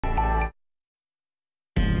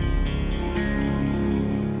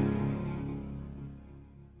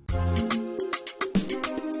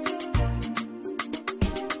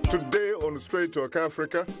Straight Talk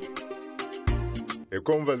Africa, a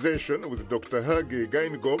conversation with Dr. Hage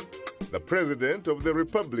Geingob, the President of the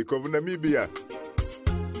Republic of Namibia.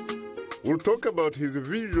 We'll talk about his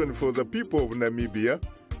vision for the people of Namibia,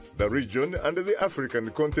 the region, and the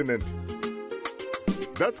African continent.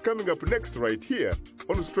 That's coming up next right here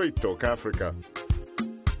on Straight Talk Africa.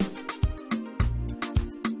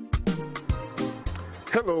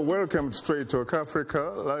 Hello, welcome to Straight Talk Africa,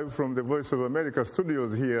 live from the Voice of America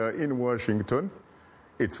studios here in Washington.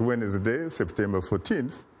 It's Wednesday, September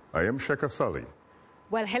 14th. I am Shaka Ssali.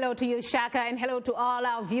 Well, hello to you, Shaka, and hello to all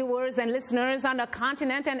our viewers and listeners on the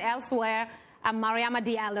continent and elsewhere. I'm Mariama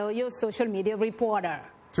Diallo, your social media reporter.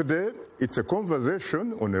 Today, it's a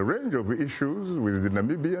conversation on a range of issues with the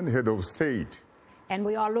Namibian head of state. And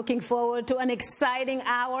we are looking forward to an exciting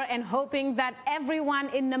hour and hoping that everyone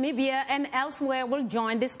in Namibia and elsewhere will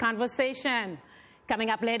join this conversation. Coming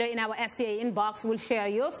up later in our STA inbox, we'll share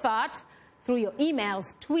your thoughts through your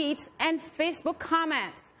emails, tweets, and Facebook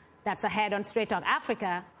comments. That's ahead on Straight Talk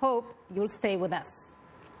Africa. Hope you'll stay with us.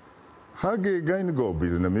 Hage Geingob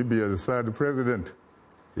is Namibia's third president.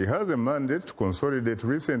 He has a mandate to consolidate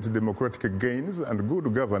recent democratic gains and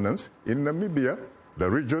good governance in Namibia, the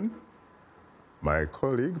region. My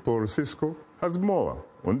colleague, Paul Cisco, has more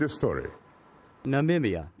on this story.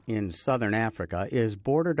 Namibia, in southern Africa, is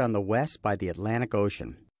bordered on the west by the Atlantic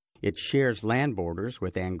Ocean. It shares land borders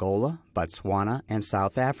with Angola, Botswana, and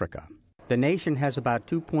South Africa. The nation has about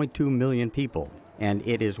 2.2 million people, and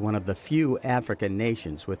it is one of the few African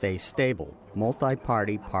nations with a stable,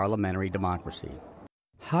 multi-party parliamentary democracy.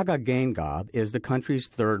 Hage Geingob is the country's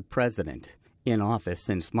third president. In office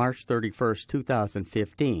since March 31,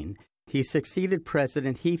 2015, he succeeded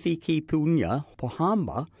President Hifikepunye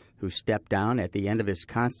Pohamba, who stepped down at the end of his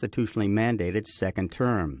constitutionally mandated second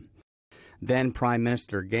term. Then Prime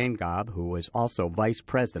Minister Geingob, who was also vice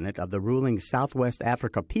president of the ruling Southwest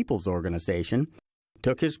Africa People's Organization,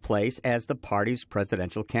 took his place as the party's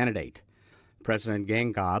presidential candidate. President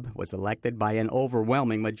Geingob was elected by an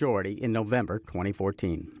overwhelming majority in November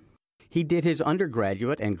 2014. He did his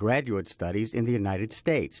undergraduate and graduate studies in the United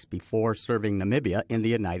States before serving Namibia in the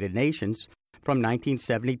United Nations from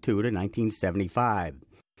 1972 to 1975.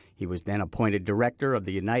 He was then appointed director of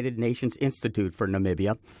the United Nations Institute for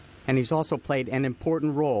Namibia, and he's also played an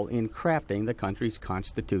important role in crafting the country's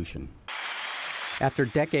constitution. After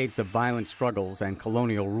decades of violent struggles and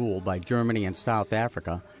colonial rule by Germany and South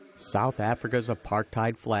Africa's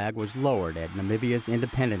apartheid flag was lowered at Namibia's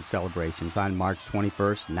independence celebrations on March 21,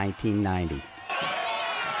 1990.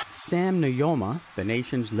 Sam Nujoma, the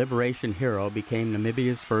nation's liberation hero, became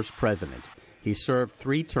Namibia's first president. He served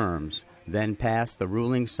 3 terms, then passed the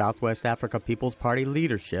ruling Southwest Africa People's Party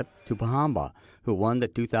leadership to Pohamba, who won the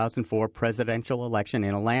 2004 presidential election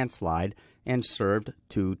in a landslide and served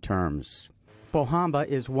 2 terms. Pohamba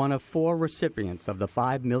is one of 4 recipients of the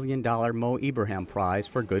 $5 million Mo Ibrahim Prize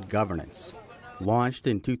for Good Governance. Launched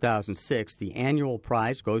in 2006, the annual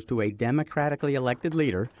prize goes to a democratically elected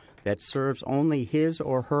leader that serves only his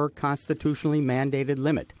or her constitutionally mandated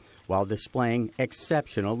limit while displaying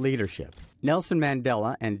exceptional leadership. Nelson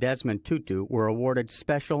Mandela and Desmond Tutu were awarded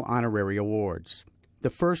special honorary awards. The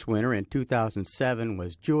first winner in 2007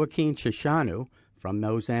 was Joaquin Chissano from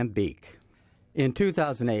Mozambique. In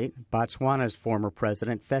 2008, Botswana's former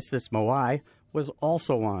president, Festus Moai, was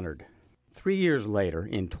also honored. 3 years later,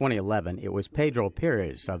 in 2011, it was Pedro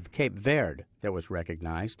Pires of Cape Verde that was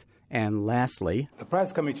recognized. And lastly, the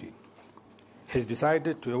prize committee has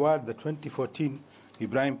decided to award the 2014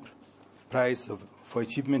 Ibrahim Prize for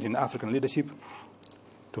Achievement in African Leadership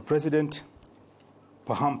to President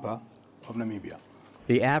Pohamba of Namibia.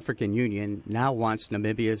 The African Union now wants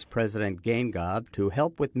Namibia's President Geingob to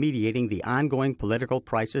help with mediating the ongoing political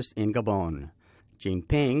crisis in Gabon.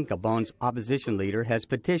 Jinping, Gabon's opposition leader, has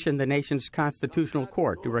petitioned the nation's constitutional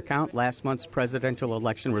court to recount last month's presidential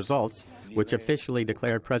election results, which officially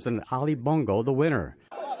declared President Ali Bongo the winner,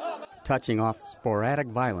 touching off sporadic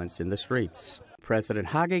violence in the streets. President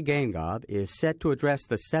Hage Geingob is set to address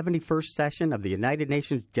the 71st session of the United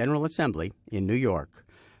Nations General Assembly in New York.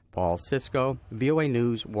 Paul Cisco, VOA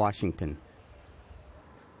News, Washington.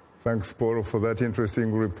 Thanks, Paul, for that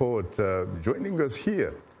interesting report. Joining us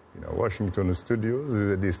here in our Washington studios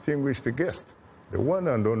is a distinguished guest, the one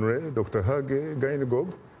and only Dr. Hage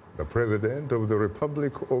Geingob, the President of the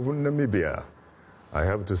Republic of Namibia. I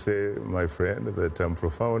have to say, my friend, that I'm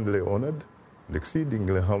profoundly honored and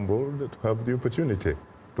exceedingly humbled to have the opportunity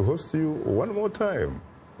to host you one more time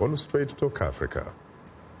on Straight Talk Africa.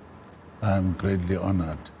 I'm greatly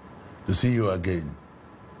honored to see you again.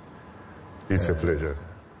 It's a pleasure.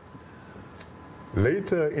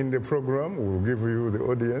 Later in the program, we'll give you, the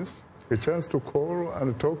audience, a chance to call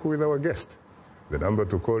and talk with our guest. The number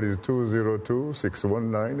to call is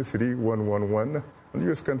 202-619-3111, and the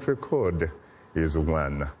U.S. country code is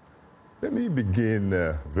 1. Let me begin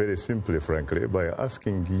very simply, frankly, by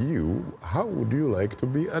asking you, how would you like to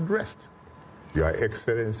be addressed? Your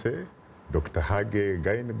Excellency, Dr. Hage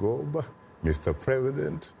Geingob, Mr.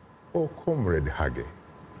 President, or Comrade Hage?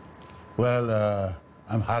 Well,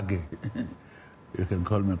 I'm Hage. You can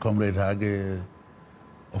call me Comrade Hage.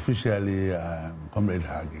 Officially, I'm Comrade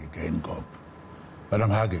Hage Geingob. But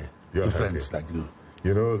I'm Hage. You're We're Hage. friends like you.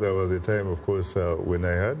 You know, there was a time, of course, when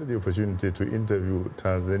I had the opportunity to interview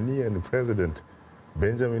Tanzanian President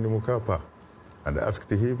Benjamin Mkapa and asked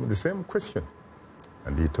him the same question.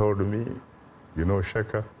 And he told me, you know,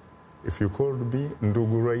 Shaka, if you called me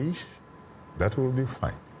Ndugu Rais, that will be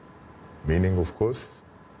fine. Meaning, of course,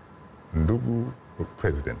 Ndugu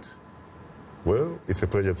President. Well, it's a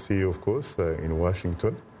pleasure to see you, of course, in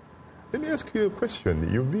Washington. Let me ask you a question.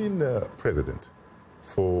 You've been president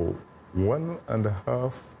for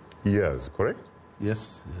 1.5 years, correct?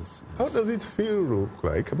 Yes. How does it feel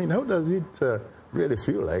like? I mean, how does it really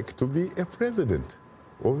feel like to be a president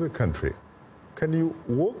of the country? Can you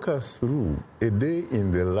walk us through a day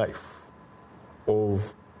in the life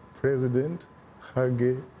of President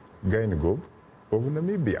Hage Geingob of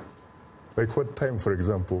Namibia? Like what time, for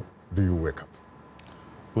example, do you wake up?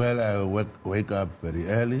 Well, I wake up very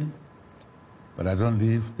early, but I don't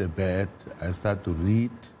leave the bed. I start to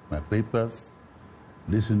read my papers,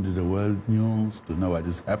 listen to the world news to know what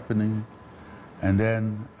is happening, and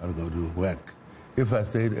then I'll go to work. If I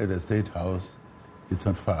stayed at the State House, it's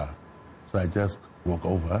not far, so I just walk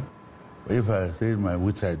over. But if I stay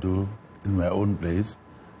which I do, in my own place,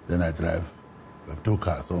 then I drive. I have 2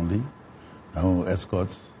 cars only, no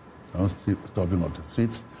escorts, no stopping off the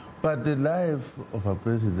streets. But the life of a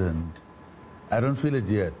president, I don't feel it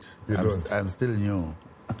yet. I'm still new.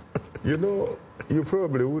 You know, you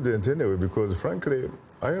probably wouldn't anyway, because frankly,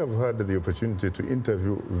 I have had the opportunity to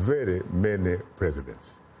interview very many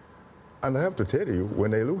presidents. And I have to tell you,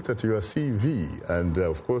 when I looked at your CV, and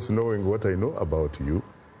of course knowing what I know about you,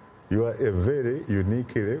 you are a very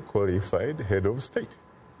uniquely qualified head of state.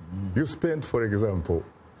 You spent, for example,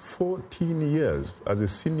 14 years as a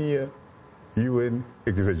senior UN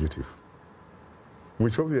executive,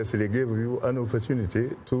 which obviously gave you an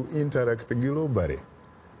opportunity to interact globally.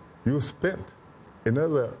 You spent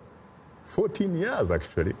another 14 years,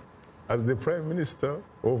 actually, as the Prime Minister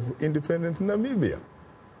of independent Namibia.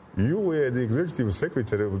 You were the executive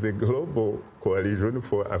secretary of the Global Coalition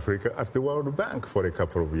for Africa at the World Bank for a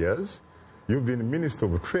couple of years. You've been Minister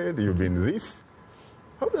of Trade, you've been this.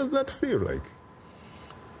 How does that feel like?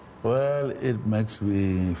 Well, it makes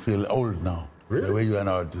me feel old now, Really? the way you are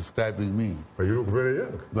now describing me. But you look very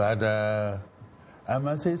young. But I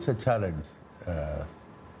must say it's a challenge,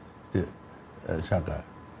 Shaka.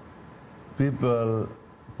 People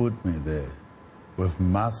put me there with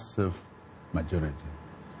massive majority.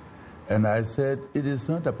 And I said, it is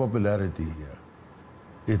not a popularity here.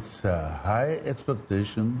 It's a high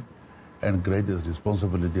expectation and greatest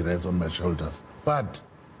responsibility rests on my shoulders. But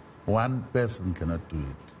one person cannot do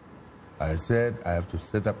it. I said I have to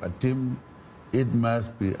set up a team. It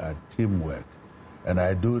must be a teamwork. And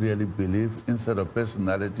I do really believe instead of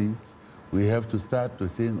personalities, we have to start to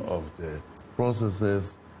think of the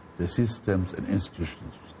processes, the systems and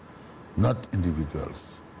institutions, not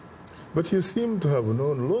individuals. But you seem to have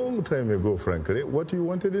known long time ago, frankly, what you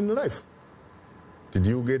wanted in life. Did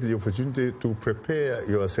you get the opportunity to prepare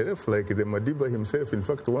yourself, like the Madiba himself, in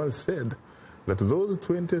fact, once said that those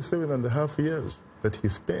 27.5 years that he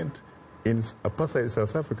spent in apartheid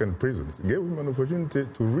South African prisons gave him an opportunity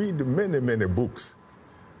to read many, many books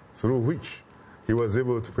through which he was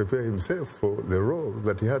able to prepare himself for the role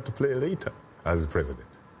that he had to play later as president?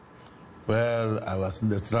 Well, I was in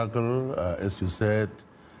the struggle, as you said.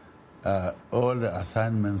 All the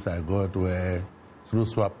assignments I got were through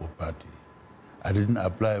SWAPO party. I didn't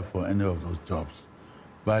apply for any of those jobs.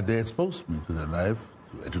 But they exposed me to the life,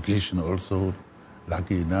 to education also,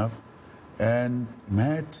 lucky enough, and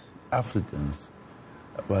met Africans,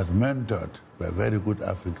 was mentored by very good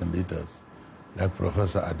African leaders, like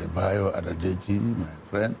Professor Adebayo Adajeji, my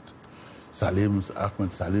friend,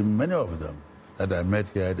 Ahmed Salim, many of them that I met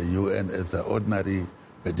here at the UN as an ordinary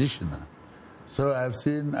petitioner. So I've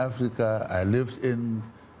seen Africa. I lived in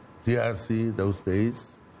DRC those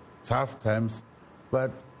days, tough times,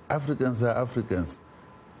 but Africans are Africans.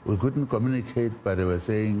 We couldn't communicate, but they were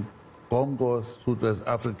saying, Congo, Southwest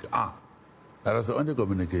Africa. That was the only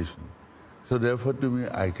communication. So therefore, to me,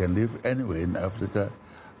 I can live anywhere in Africa.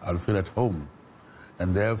 I'll feel at home.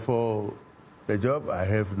 And therefore, the job I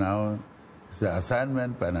have now is an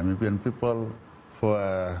assignment by Namibian people for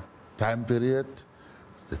a time period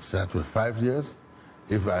that starts with 5 years.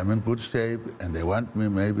 If I'm in good shape and they want me,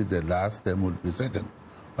 maybe the last term would be second.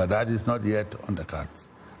 But that is not yet on the cards.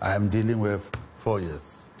 I am dealing with 4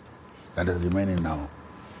 years that are remaining now.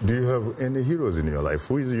 Do you have any heroes in your life?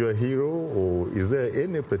 Who is your hero, or is there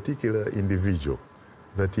any particular individual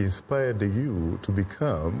that inspired you to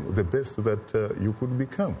become the best that you could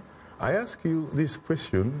become? I ask you this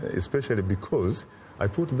question especially because I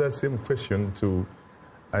put that same question to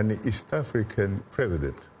an East African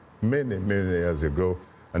president many years ago,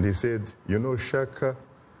 and he said, you know, Shaka,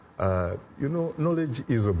 knowledge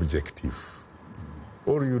is objective.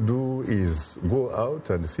 All you do is go out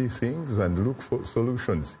and see things and look for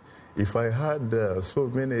solutions. If I had so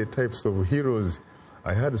many types of heroes,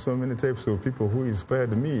 I had so many types of people who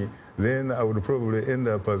inspired me, then I would probably end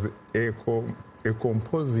up as a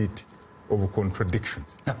composite of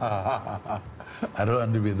contradictions. I don't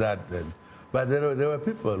want to be that then. But there were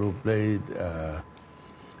people who played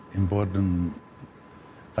important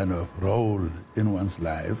kind of role in one's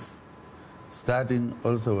life, starting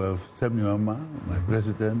also with Sam Nujoma, my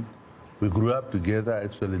president. We grew up together,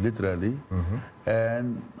 actually, literally,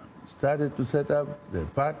 and started to set up the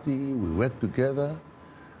party. We worked together.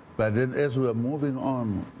 But then as we were moving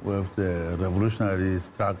on with the revolutionary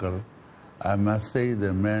struggle, I must say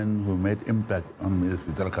the man who made impact on me is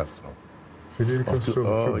Fidel Castro. Fidel Castro?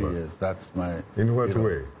 Oh, yes, that's my... In what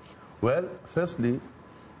way? Well, firstly,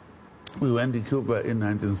 we went to Cuba in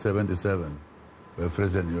 1977 with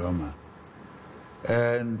President Nujoma.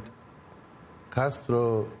 And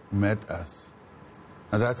Castro met us.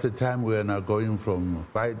 And that's the time we are now going from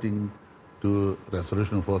fighting to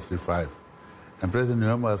Resolution 435. And President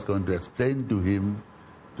Nujoma was going to explain to him,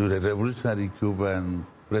 to the revolutionary Cuban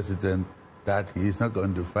president, that he is not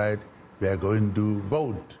going to fight, we are going to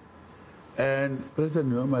vote. And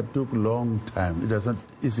President Nujoma took a long time. It was not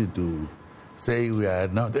easy to say we are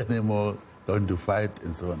not anymore going to fight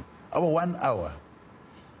and so on. Over 1 hour,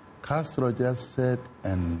 Castro just sat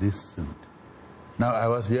and listened. Now, I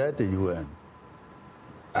was here at the UN.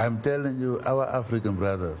 I'm telling you, our African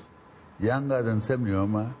brothers, younger than Sam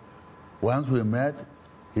Nujoma, once we met,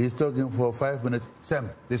 he's talking for 5 minutes. Sam,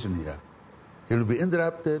 listen here. He will be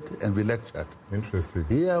interrupted and be lectured. Interesting.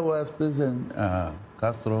 Here was President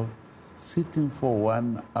Castro sitting for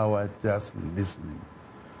 1 hour just listening.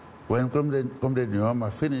 When Comrade Nujoma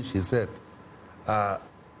finished, he said,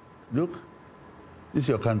 look, this is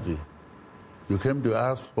your country. You came to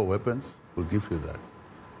ask for weapons, we'll give you that.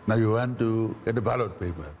 Now you want to get a ballot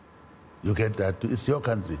paper, you get that too. It's your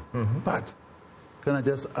country. But can I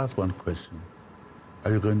just ask one question?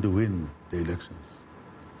 Are you going to win the elections?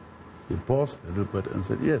 He paused a little bit and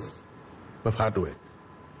said, yes, with hard work.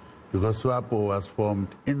 Because SWAPO was formed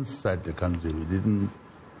inside the country. We didn't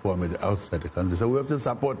form it outside the country. So we have to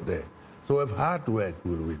support there. So with hard work,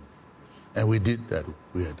 we'll win. And we did that.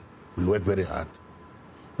 We worked very hard.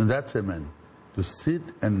 And that's a man, to sit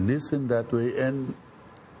and listen that way. And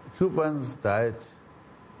Cubans died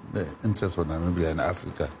the interest of Namibia and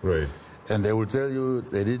Africa. Right. And they will tell you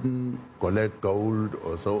they didn't collect gold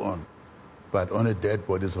or so on, but only dead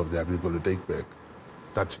bodies of their people to take back.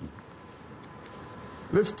 Touching.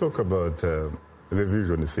 Let's talk about the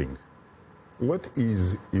vision thing. What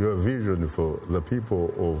is your vision for the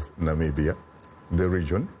people of Namibia, the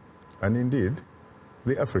region, and indeed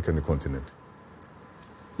the African continent?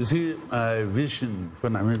 You see, my vision for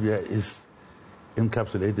Namibia is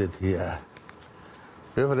encapsulated here.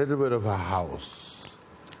 We have a little bit of a house.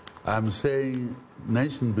 I'm saying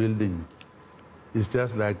nation building is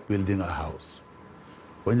just like building a house.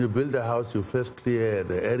 When you build a house, you first clear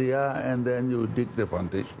the area and then you dig the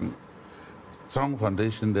foundation. Strong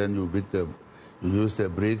foundation, then you use the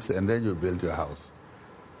bricks and then you build your house.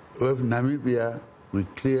 With Namibia, we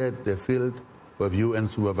cleared the field with UN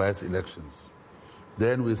supervised elections.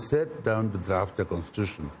 Then we sat down to draft the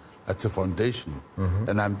constitution. That's a foundation.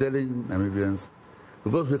 And I'm telling Namibians,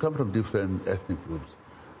 because we come from different ethnic groups,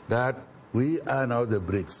 that we are now the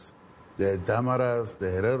bricks. The Damaras, the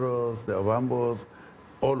Hereros, the Ovambos,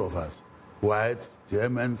 all of us, whites,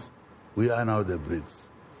 Germans, we are now the bricks.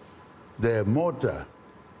 The mortar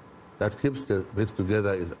that keeps the bricks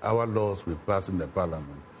together is our laws we pass in the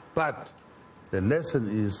parliament. But the lesson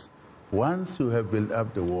is, once you have built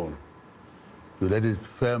up the wall, you let it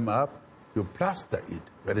firm up, you plaster it,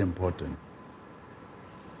 very important.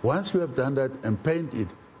 Once you have done that and paint it,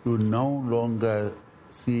 you no longer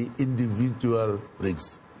see individual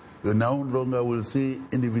bricks. You no longer will see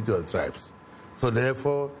individual tribes. So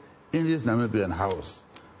therefore, in this Namibian house,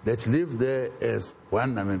 let's live there as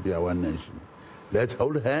one Namibia, one nation. Let's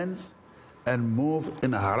hold hands and move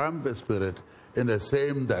in a Harambee spirit in the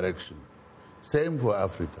same direction. Same for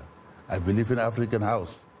Africa. I believe in African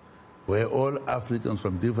House, where all Africans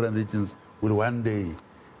from different regions will one day,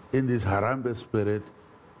 in this Harambee spirit,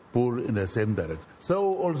 pull in the same direction.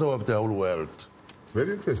 So also of the whole world.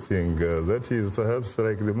 Very interesting. That is perhaps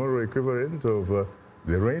like the moral equivalent of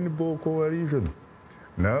the Rainbow Coalition.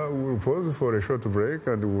 Now we'll pause for a short break,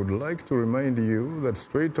 and we would like to remind you that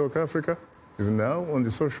Straight Talk Africa is now on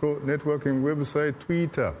the social networking website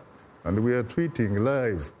Twitter, and we are tweeting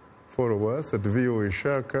live. Follow us at VOA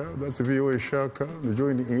Shaka, that's VOA Shaka,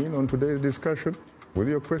 join in on today's discussion with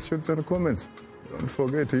your questions and comments. Don't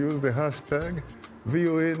forget to use the hashtag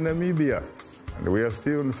VOA Namibia. And we are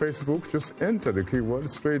still on Facebook. Just enter the keyword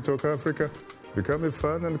Straight Talk Africa, become a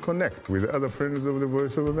fan and connect with other friends of the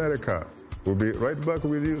Voice of America. We'll be right back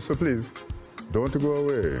with you, so please don't go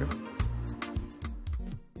away.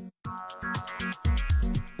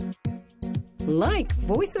 Like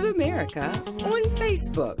Voice of America on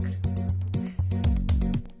Facebook.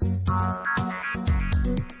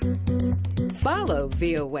 Follow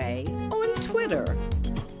VOA on Twitter.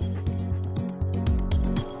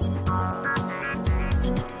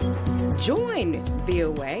 Join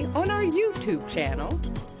VOA on our YouTube channel.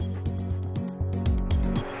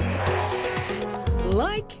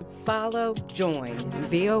 Like, follow, join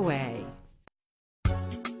VOA.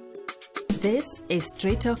 This is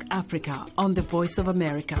Straight Talk Africa on the Voice of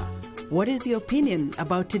America. What is your opinion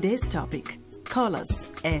about today's topic? Call us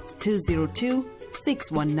at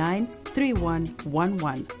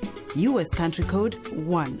 202-619-3111. U.S. country code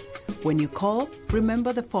 1. When you call,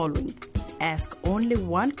 remember the following. Ask only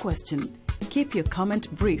one question, keep your comment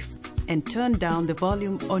brief, and turn down the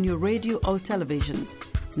volume on your radio or television.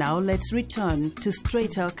 Now let's return to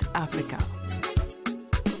Straight Talk Africa.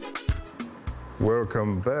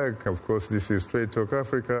 Welcome back. Of course, this is Straight Talk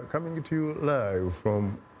Africa, coming to you live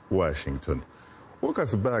from Washington. Walk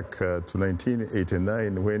us back to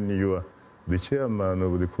 1989 when you were the chairman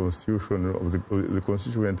of the Constitution of the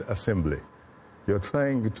Constituent Assembly. You're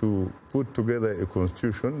trying to put together a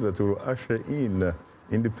constitution that will usher in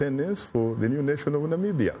independence for the new nation of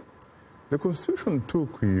Namibia. The constitution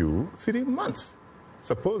took you 3 months,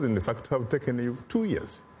 supposing the fact to have taken you 2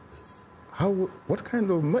 years. What kind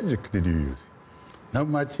of magic did you use? No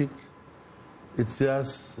magic. It's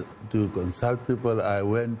just to consult people. I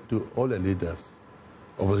went to all the leaders,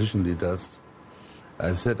 opposition leaders.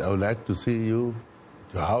 I said, I would like to see you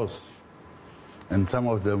at your house. And some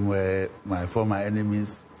of them were my former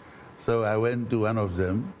enemies. So I went to one of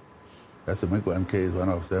them. That's to make one case, one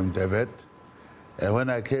of them, David. And when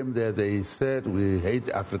I came there, they said, we hate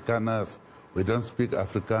Afrikaners, we don't speak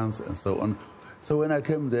Afrikaans, and so on. So when I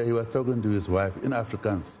came there, he was talking to his wife in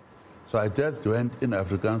Afrikaans. So I just went in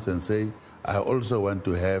Afrikaans and say, I also want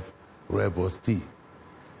to have rooibos tea.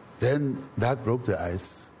 Then that broke the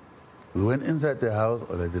ice. We went inside the house,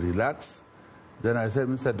 already relaxed. Then I said,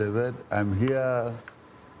 Mr. David, I'm here,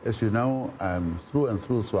 as you know, I'm through and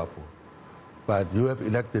through SWAPO. But you have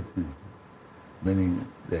elected me, meaning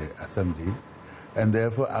the assembly, and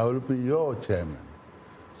therefore I will be your chairman.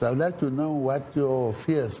 So I'd like to know what your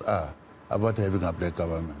fears are about having a black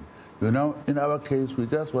government. You know, in our case, we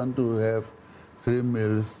just want to have 3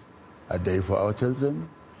 meals a day for our children.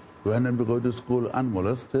 We want them to go to school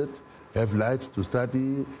unmolested, have lights to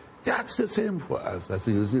study. That's the same for us. I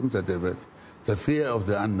say, you see, Mr. David, the fear of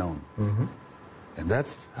the unknown. Mm-hmm. And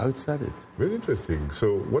that's how it started. Very interesting.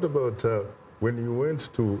 So what about when you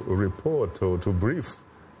went to report or to brief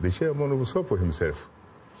the chairman of SWAPO himself,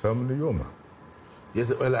 Sam Nujoma?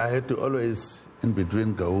 Yes, well, I had to always, in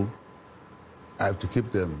between, go. I have to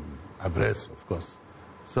keep them abreast, of course.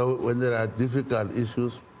 So when there are difficult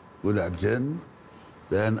issues, we'll adjourn,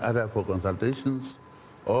 then either for consultations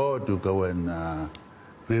or to go and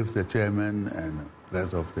brief the chairman and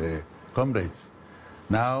rest of the comrades.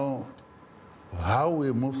 Now, how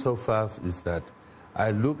we move so fast is that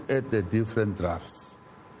I look at the different drafts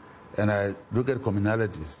and I look at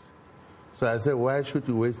commonalities. So I say, why should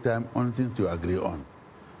you waste time on things you agree on?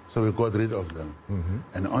 So we got rid of them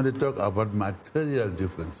and only talk about material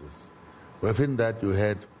differences. Within that, you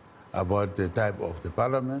had about the type of the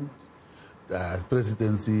parliament, the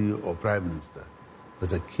presidency or prime minister.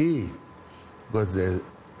 That's a key, because the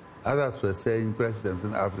others were saying presidents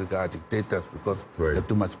in Africa are dictators because they have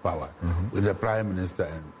too much power with the prime minister.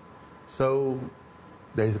 And so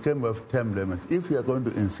they came with term limits. If you are going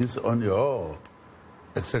to insist on your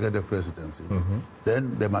executive presidency,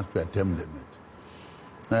 then there must be a term limit.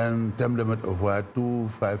 And term limit of what, 2,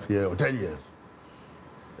 5 years, or 10 years.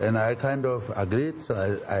 And I kind of agreed, so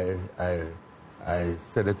I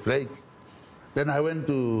set a break. Then I went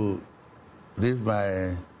to brief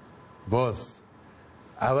my boss.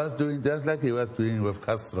 I was doing just like he was doing with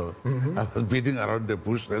Castro. I was beating around the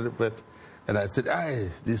bush a little bit. And I said,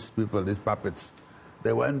 these people, these puppets,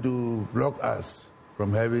 they want to block us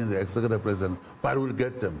from having the executive president, but we'll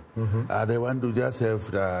get them. They want to just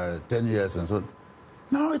have 10 years and so on.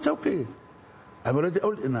 No, it's okay. I'm already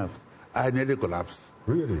old enough. I nearly collapsed.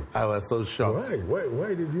 Really? I was so shocked.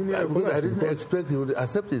 Why did you nearly collapse? I didn't expect he would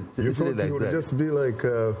accept it. You thought he would just be like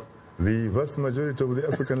the vast majority of the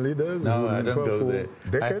African leaders? No, I don't go there.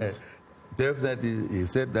 Decades? Definitely, he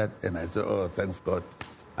said that, and I said, oh, thanks God.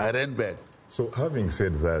 I ran back. So having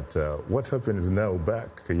said that, what happened is now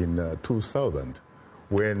back in 2000,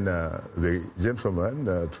 when the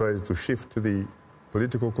gentleman tries to shift the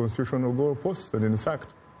political constitutional goalposts, and in fact,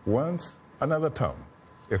 wants another term.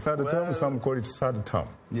 A third term, some call it third term.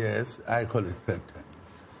 Yes, I call it third term.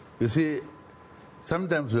 You see,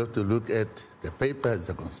 sometimes we have to look at the paper,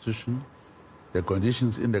 the constitution, the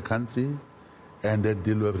conditions in the country, and then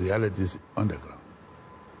deal with realities on the ground.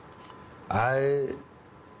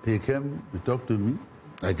 He came to talk to me,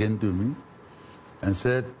 again to me, and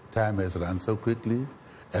said, time has run so quickly,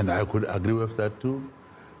 and I could agree with that too.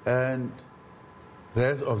 And the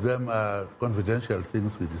rest of them are confidential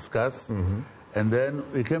things we discussed. And then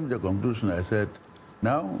we came to the conclusion, I said,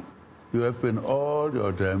 now you have been all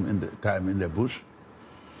your time in the bush.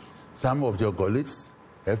 Some of your colleagues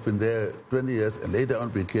have been there 20 years and later on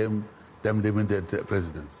became term-limited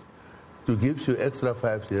presidents. To give you extra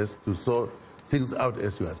 5 years to sort things out,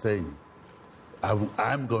 as you are saying,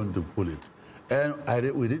 I'm going to pull it. And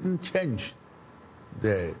we didn't change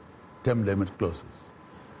the term limit clauses.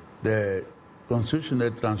 The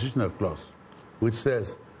constitutional transitional clause, which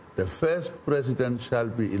says the first president shall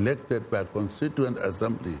be elected by constituent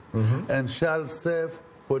assembly and shall serve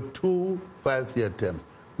for 2 5-year terms.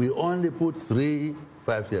 We only put 3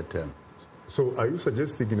 5-year terms. So are you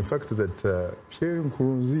suggesting, in fact, that Pierre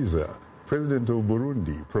Nkurunziza, president of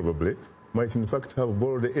Burundi, probably, might in fact have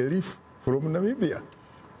borrowed a leaf from Namibia?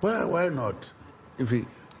 Well, why not?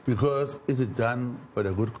 Because it is done for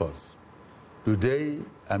the good cause. Today,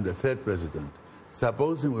 I'm the 3rd president.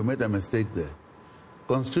 Supposing we made a mistake there,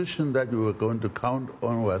 constitution that we were going to count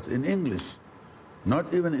on was in English,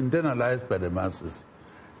 not even internalized by the masses.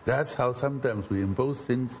 That's how sometimes we impose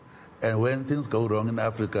things, and when things go wrong in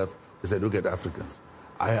Africa, we say, look at Africans.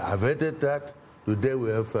 I averted that. Today we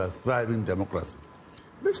have a thriving democracy.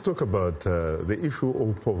 Let's talk about the issue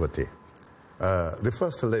of poverty. The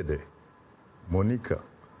First Lady, Monica,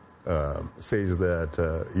 says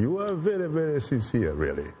that you are very, very sincere,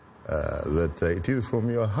 really, that it is from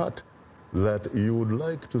your heart that you would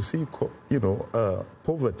like to see,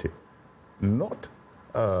 poverty not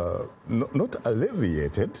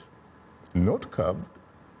alleviated, not curbed,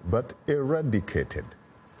 but eradicated.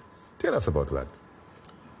 Tell us about that.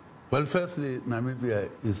 Well, firstly, Namibia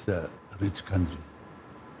is a rich country.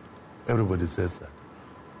 Everybody says that.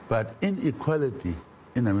 But inequality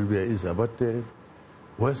in Namibia is about the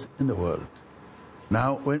worst in the world.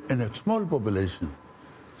 Now, when in a small population,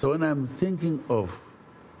 so when I'm thinking of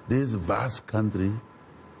this vast country,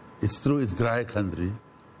 it's true it's dry country,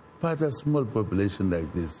 but a small population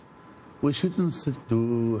like this, we shouldn't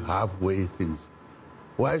do halfway things.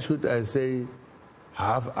 Why should I say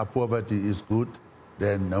half a poverty is good,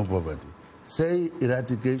 then no poverty? Say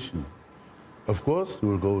eradication. Of course, we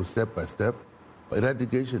will go step by step, but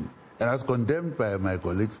eradication. And I was condemned by my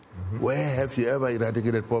colleagues, where have you ever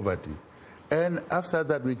eradicated poverty? And after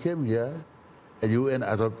that, we came here, and UN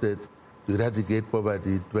adopted to eradicate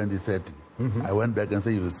poverty 2030. I went back and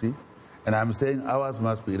said, you see, and I'm saying ours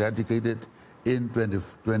must be eradicated in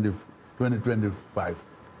 2025.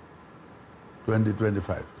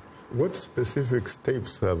 What specific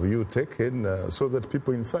steps have you taken so that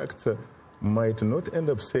people, in fact, might not end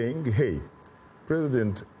up saying, hey,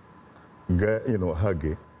 President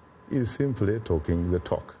Hage is simply talking the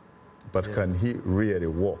talk, but yes, can he really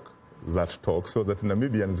walk that talk so that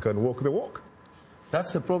Namibians can walk the walk?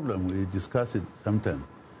 That's the problem. We discuss it sometimes.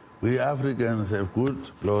 We Africans have good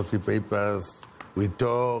glossy papers, we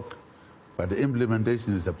talk, but the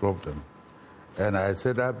implementation is a problem. And I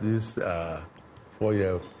set up this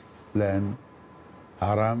 4-year plan,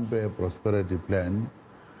 Harambee Prosperity Plan.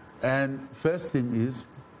 And first thing is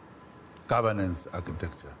governance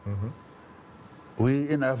architecture. We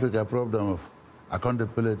in Africa have a problem of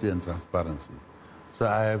accountability and transparency. So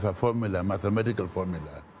I have a formula, mathematical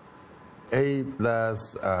formula. A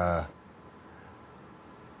plus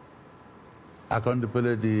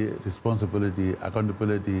accountability, responsibility,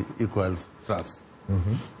 accountability equals trust.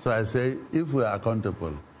 So I say, if we are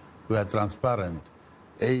accountable, we are transparent,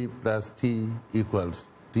 A plus T equals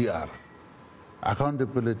TR.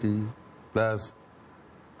 Accountability plus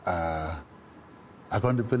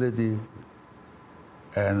accountability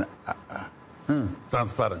and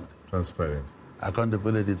transparency. Transparent.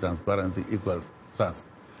 Accountability, transparency equals trust.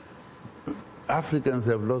 Africans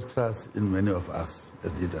have lost trust in many of us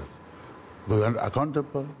as leaders. We are not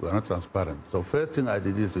accountable, we are not transparent. So first thing I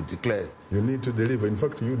did is to declare. You need to deliver. In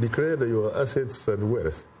fact, you declared your assets and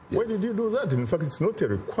wealth. Yes. Why did you do that? In fact, it's not a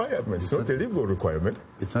requirement. It's not a legal requirement.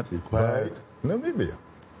 It's not required. By Namibia.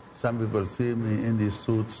 Some people see me in these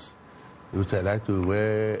suits, which I like to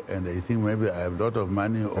wear, and they think maybe I have a lot of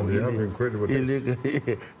money or illegal,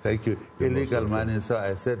 thank you, illegal money. So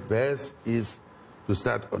I said, best is to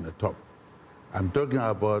start on the top. I'm talking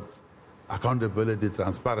about accountability,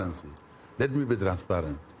 transparency. Let me be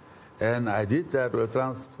transparent. And I did that with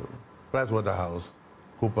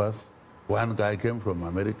PricewaterhouseCoopers. One guy came from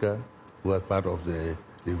America who was part of the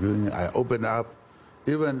reviewing. I opened up.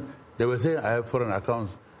 Even they were saying I have foreign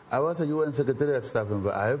accounts. I was a UN Secretariat staff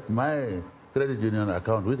member. I have my credit union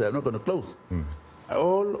account, which I'm not going to close.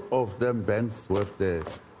 All of them banks with the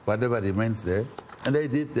whatever remains there, and they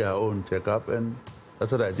did their own checkup, and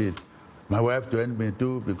that's what I did. My wife joined me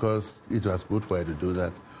too because it was good for her to do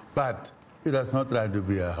that. But it was not trying to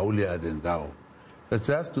be a holier than thou. It's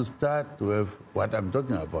just to start with what I'm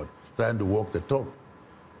talking about, trying to walk the talk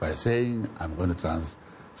by saying I'm going to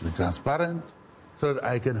be transparent so that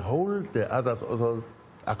I can hold the others also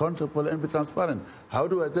accountable and be transparent. How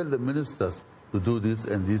do I tell the ministers to do this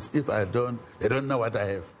and this if I don't, they don't know what I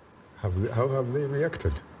have? How have they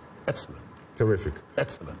reacted? Excellent. Terrific.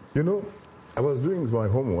 Excellent. You know, I was doing my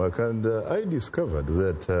homework and I discovered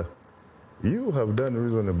that you have done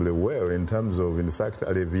reasonably well in terms of, in fact,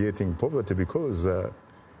 alleviating poverty because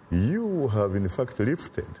you have, in fact,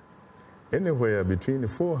 lifted anywhere between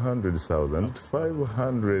 400,000,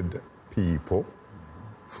 500 people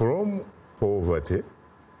from poverty.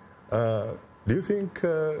 Do you think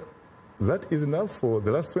that is enough for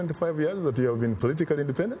the last 25 years that you have been politically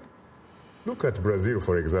independent? Look at Brazil,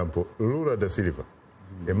 for example, Lula da Silva,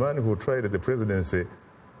 a man who tried the presidency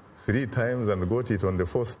 3 times and got it on the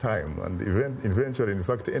 4th time, and eventually, in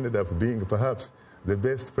fact, ended up being perhaps the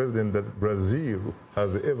best president that Brazil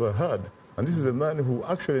has ever had. And this is a man who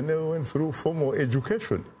actually never went through formal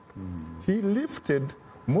education. He lifted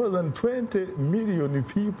more than 20 million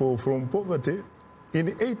people from poverty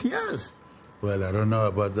in 8 years. Well, I don't know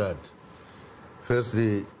about that.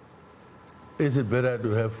 Firstly, is it better to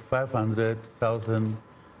have 500,000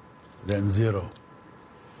 than 0?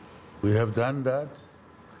 We have done that.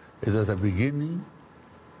 It was a beginning.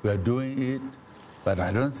 We are doing it. But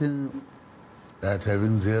I don't think that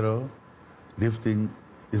having 0, lifting,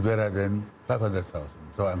 is better than 500,000.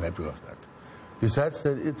 So I'm happy with that. Besides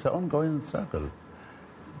that, it's an ongoing struggle.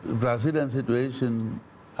 The Brazilian situation,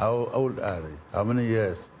 how old are they? How many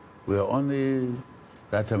years? We are only,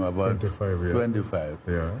 that time about 25 years. 25.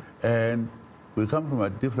 Yeah. And we come from a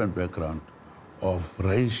different background of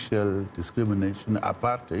racial discrimination,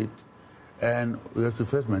 apartheid, and we have to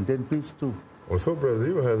first maintain peace too. Also,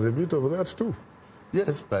 Brazil has a bit of that too.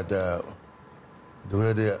 Yes, but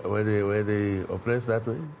where they oppress that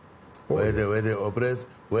way, where they oppress,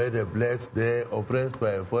 where the blacks, they oppressed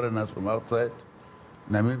by foreigners from outside.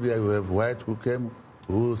 Namibia, we have whites who came,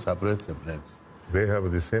 who suppressed the blacks. They have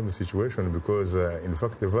the same situation because, in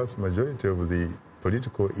fact, the vast majority of the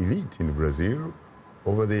political elite in Brazil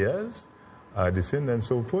over the years are descendants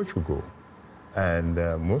of Portugal. And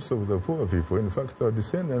most of the poor people, in fact, are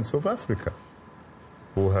descendants of Africa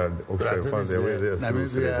who had also found their way there through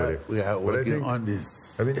slavery. We are working on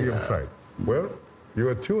this. I think you have tried. Well, you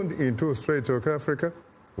are tuned into Straight Talk Africa.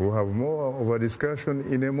 We'll have more of a discussion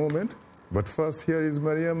in a moment. But first, here is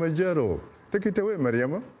Mariama Jaro. Take it away,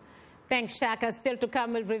 Mariama. Thanks, Shaka. Still to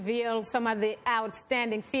come, we'll reveal some of the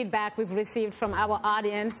outstanding feedback we've received from our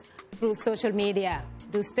audience through social media.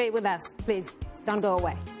 Do stay with us, please. Don't go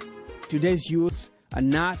away. Today's youth are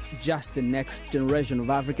not just the next generation of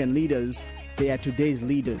African leaders, they are today's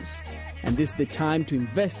leaders. And this is the time to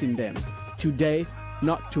invest in them. Today,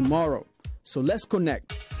 not tomorrow. So let's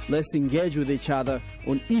connect. Let's engage with each other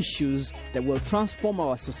on issues that will transform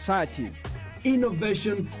our societies.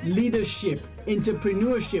 Innovation, leadership,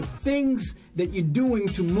 entrepreneurship, things that you're doing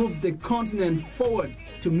to move the continent forward,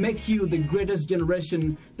 to make you the greatest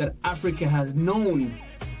generation that Africa has known.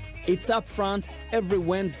 It's Up Front every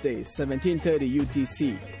Wednesday, 1730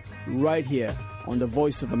 UTC, right here on The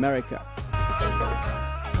Voice of America.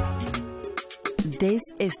 This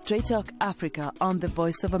is Straight Talk Africa on The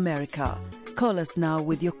Voice of America. Call us now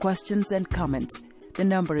with your questions and comments. The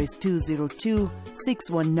number is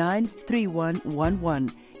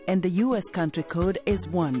 202-619-3111 and the U.S. country code is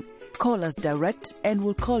 1. Call us direct and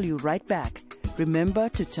we'll call you right back. Remember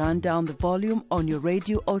to turn down the volume on your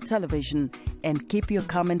radio or television and keep your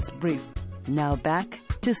comments brief. Now back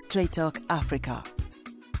to Straight Talk Africa.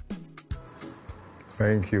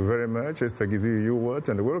 Thank you very much, Esther Gizi-Yuwat,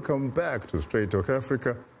 and welcome back to Straight Talk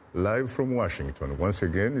Africa, live from Washington. Once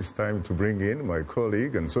again, it's time to bring in my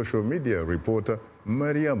colleague and social media reporter,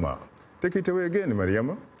 Mariama. Take it away again,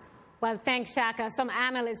 Mariama. Well, thanks, Shaka. Some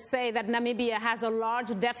analysts say that Namibia has a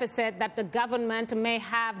large deficit that the government may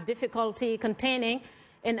have difficulty containing.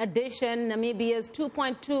 In addition, Namibia's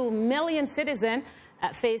 2.2 million citizens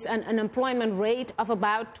face an unemployment rate of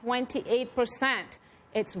about 28%.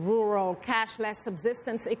 Its rural, cashless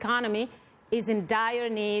subsistence economy is in dire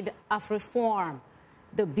need of reform.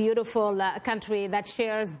 The beautiful country that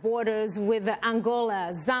shares borders with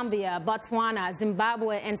Angola, Zambia, Botswana,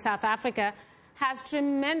 Zimbabwe, and South Africa has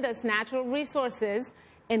tremendous natural resources,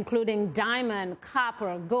 including diamond,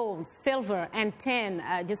 copper, gold, silver, and tin,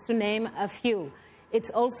 just to name a few. It's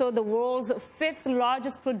also the world's 5th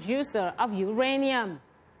largest producer of uranium.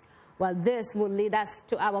 Well, this will lead us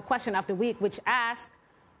to our question of the week, which asks,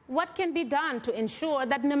 what can be done to ensure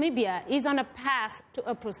that Namibia is on a path to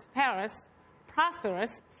a prosperous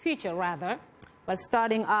future, rather? Well,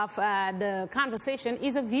 starting off the conversation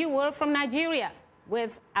is a viewer from Nigeria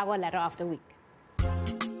with our letter of the week.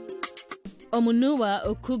 Omunua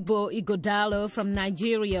Okugbo Igodalo from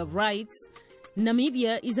Nigeria writes,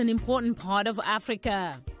 Namibia is an important part of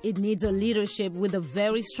Africa. It needs a leadership with a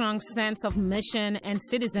very strong sense of mission and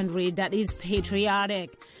citizenry that is patriotic.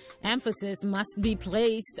 Emphasis must be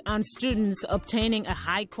placed on students obtaining a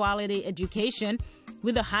high-quality education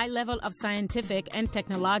with a high level of scientific and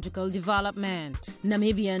technological development.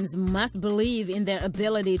 Namibians must believe in their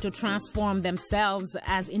ability to transform themselves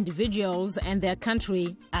as individuals and their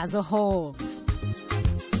country as a whole.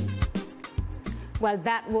 Well,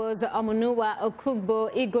 that was Omunua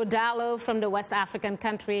Okugbo Igodalo from the West African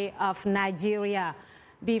country of Nigeria.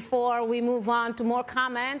 Before we move on to more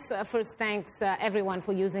comments, first thanks everyone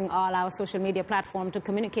for using all our social media platforms to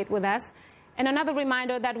communicate with us. And another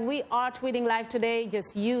reminder that we are tweeting live today.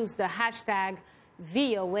 Just use the hashtag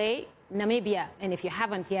VOA Namibia. And if you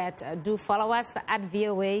haven't yet, do follow us at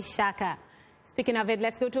VOA Shaka. Speaking of it,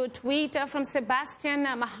 let's go to a tweet from Sebastian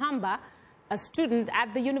Mahamba, a student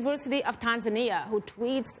at the University of Tanzania, who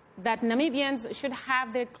tweets that Namibians should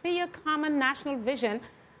have their clear common national vision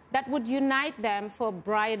that would unite them for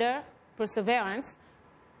brighter perseverance.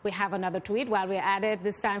 We have another tweet while we're at it,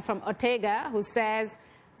 this time from Ortega, who says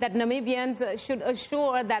that Namibians should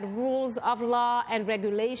assure that rules of law and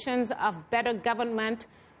regulations of better government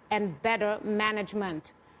and better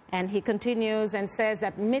management. And he continues and says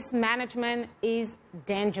that mismanagement is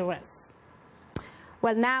dangerous.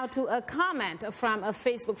 Well, now to a comment from a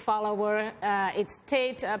Facebook follower. It's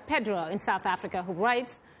Tate Pedro in South Africa, who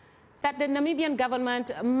writes that the Namibian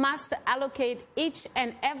government must allocate each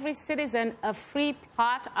and every citizen a free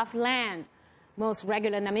plot of land. Most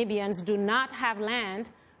regular Namibians do not have land.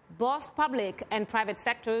 Both public and private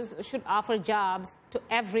sectors should offer jobs to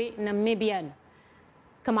every Namibian.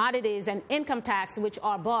 Commodities and income tax, which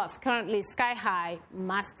are both currently sky high,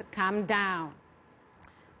 must come down.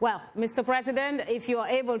 Well, Mr. President, if you are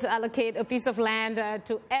able to allocate a piece of land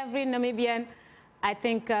to every Namibian, I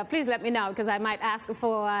think, please let me know, because I might ask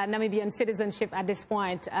for Namibian citizenship at this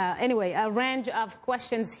point. Anyway, a range of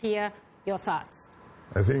questions here. Your thoughts?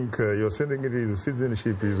 I think your sending it as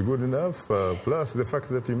citizenship is good enough, plus the fact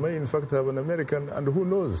that you may, in fact, have an American, and who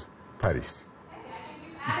knows, Paris.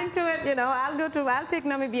 Adding to it, you know, I'll take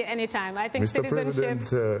Namibia anytime. I think Mr.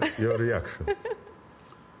 President, your reaction?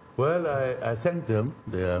 Well, I thank them.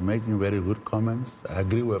 They are making very good comments. I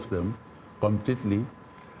agree with them completely.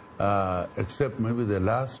 Except maybe the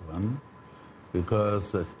last one,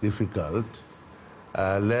 because it's difficult.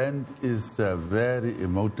 Land is a very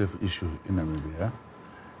emotive issue in Namibia,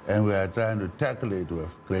 and we are trying to tackle it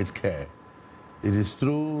with great care. It is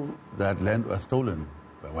true that land was stolen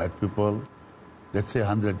by white people, let's say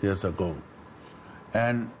 100 years ago.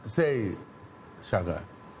 And say, Shaka,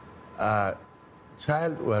 a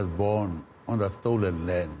child was born on the stolen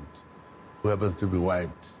land who happens to be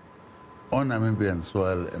white, on Namibian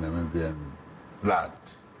soil and Namibian blood.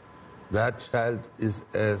 That child is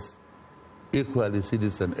as equally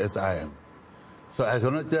citizen as I am. So I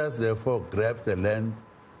cannot just therefore grab the land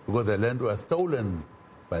because the land was stolen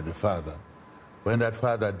by the father. When that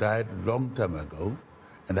father died long time ago,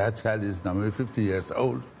 and that child is now maybe 50 years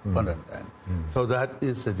old on that time. So that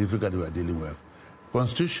is the difficulty we are dealing with.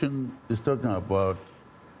 Constitution is talking about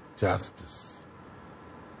justice.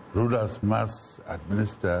 rulers must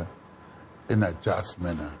administer in a just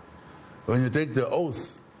manner. When you take the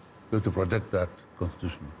oath, you have to protect that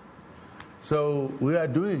constitution. So we are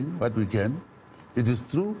doing what we can. It is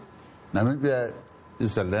true, Namibia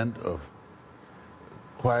is a land of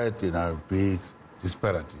quite, big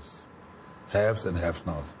disparities, haves and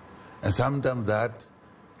have-nots. And sometimes that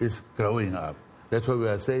is growing up. That's why we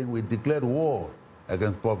are saying we declared war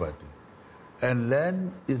against poverty. And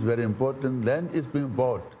land is very important. Land is being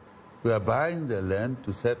bought. We are buying the land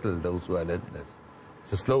to settle those who are landless.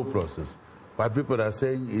 It's a slow process. What people are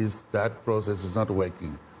saying is that process is not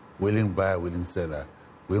working. Willing buyer, willing seller.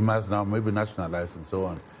 We must now maybe nationalize and so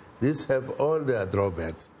on. These have all their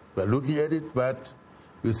drawbacks. We are looking at it, but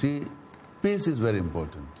you see, peace is very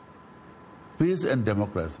important. Peace and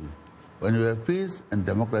democracy. When you have peace and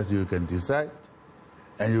democracy, you can decide,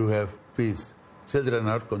 and you have peace. Children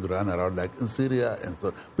are not going to run around like in Syria and so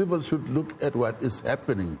on. People should look at what is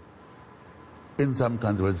happening in some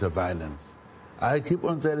countries where there's violence. I keep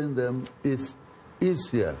on telling them it's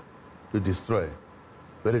easier to destroy,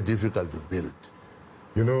 very difficult to build.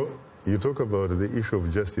 You talk about the issue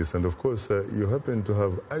of justice, and of course, you happen to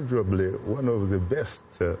have arguably one of the best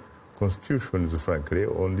constitutions, frankly,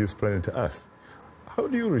 on this planet Earth. How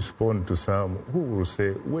do you respond to some who will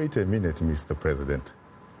say, wait a minute, Mr. President,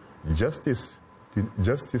 justice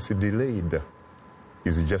delayed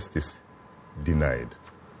is justice denied?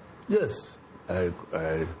 Yes, I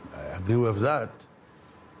agree with that,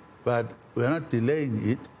 but we are not delaying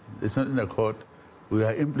it. It's not in the court. We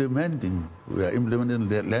are implementing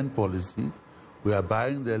the land policy. We are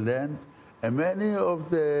buying the land, and many of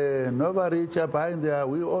the Nova Rich are buying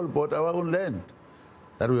we all bought our own land,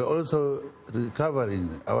 that we are also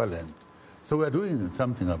recovering our land. So we are doing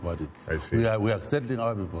something about it. I see. We are settling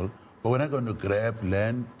our people, but we're not going to grab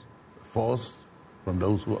land, force from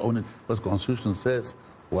those who own it, because the Constitution says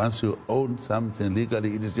once you own something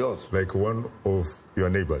legally, it is yours. Like one of your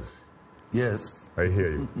neighbors? Yes. I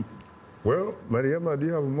hear you. Well, Mariama, do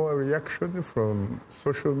you have more reaction from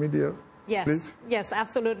social media? Yes, please? Yes,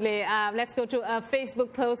 absolutely. Let's go to a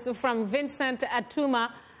Facebook post from Vincent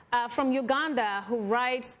Atuma from Uganda, who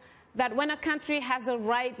writes that when a country has a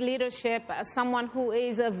right leadership, someone who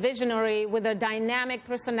is a visionary with a dynamic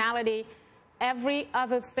personality, every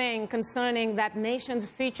other thing concerning that nation's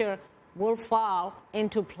future will fall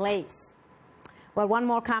into place. Well, one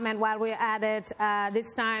more comment while we're at it,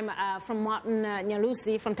 this time from Martin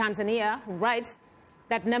Nyalusi from Tanzania, who writes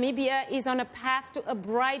that Namibia is on a path to a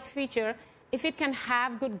bright future if it can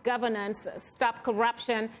have good governance, stop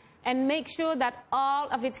corruption, and make sure that all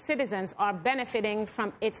of its citizens are benefiting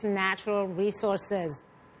from its natural resources.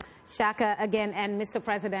 Shaka, again, and Mr.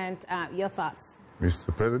 President, your thoughts.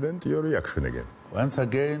 Mr. President, your reaction again. Once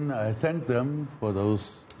again, I thank them for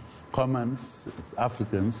those comments,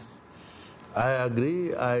 Africans. I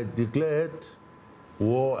agree. I declared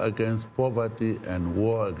war against poverty and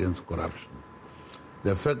war against corruption.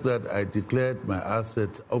 The fact that I declared my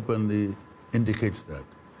assets openly indicates that.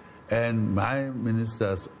 And my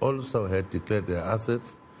ministers also had declared their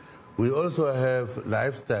assets. We also have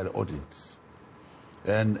lifestyle audits.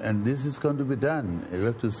 And this is going to be done. You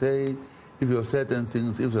have to say, if you have certain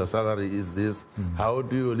things, if your salary is this, how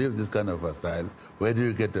do you live this kind of a style? Where do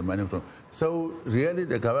you get the money from? So really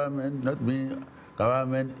the government, not me,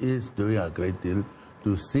 government is doing a great deal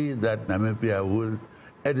to see that Namibia will,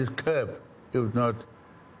 at its curb, if not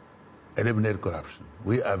eliminate corruption.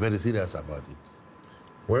 We are very serious about it.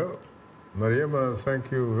 Well, Mariama,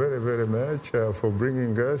 thank you very, very much for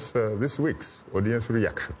bringing us this week's audience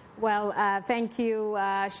reaction. Well, thank you,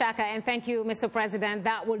 Shaka, and thank you, Mr. President.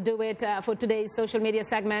 That will do it for today's social media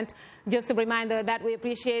segment. Just a reminder that we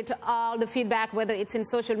appreciate all the feedback, whether it's in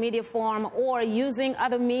social media form or using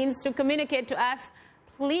other means to communicate to us.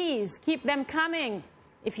 Please keep them coming.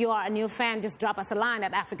 If you are a new fan, just drop us a line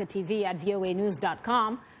at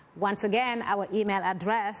africatv@voanews.com. Once again, our email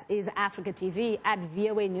address is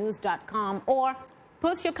africatv@voanews.com, or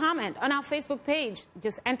post your comment on our Facebook page.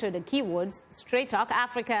 Just enter the keywords Straight Talk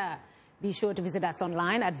Africa. Be sure to visit us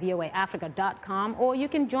online at voaafrica.com, or you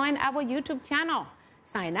can join our YouTube channel.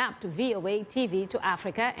 Sign up to VOA TV to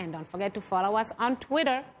Africa, and don't forget to follow us on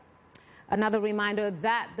Twitter. Another reminder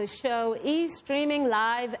that the show is streaming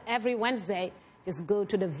live every Wednesday. Just go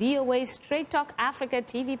to the VOA Straight Talk Africa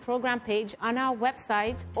TV program page on our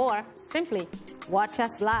website, or simply watch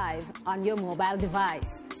us live on your mobile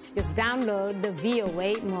device. Just download the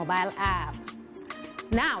VOA mobile app.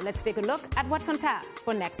 Now, let's take a look at what's on tap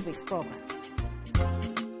for next week's program.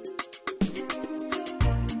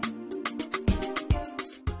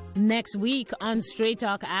 Next week on Straight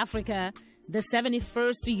Talk Africa, The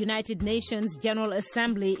 71st United Nations General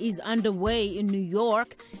Assembly is underway in New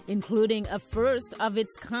York, including a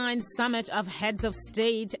first-of-its-kind summit of heads of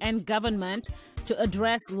state and government to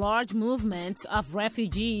address large movements of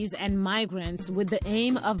refugees and migrants with the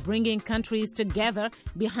aim of bringing countries together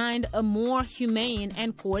behind a more humane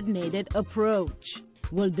and coordinated approach.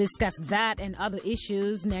 We'll discuss that and other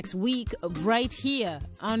issues next week right here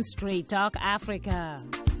on Straight Talk Africa.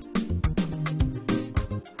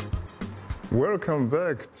 Welcome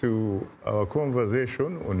back to our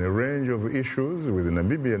conversation on a range of issues with the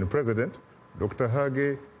Namibian President, Dr.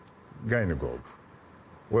 Hage Geingob.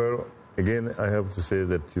 Well, again, I have to say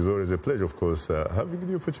that it's always a pleasure, of course, having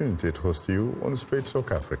the opportunity to host you on Straight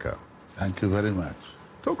Talk Africa. Thank you very much.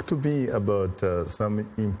 Talk to me about some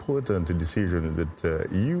important decisions that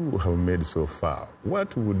you have made so far.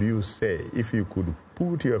 What would you say, if you could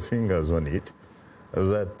put your fingers on it,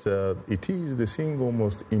 that it is the single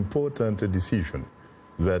most important decision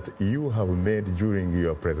that you have made during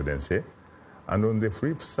your presidency? And on the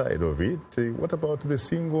flip side of it, what about the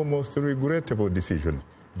single most regrettable decision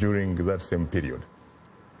during that same period?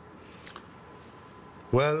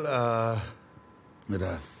 Well, there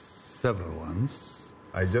are several ones.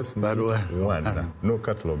 I just need one. No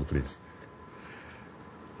catalog, please.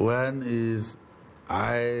 One is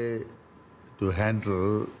to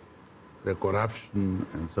handle the corruption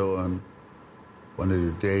and so on,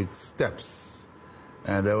 wanted to take steps.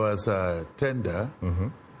 And there was a tender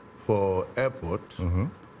for airport,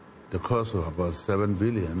 the cost of about 7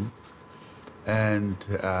 billion. And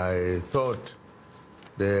I thought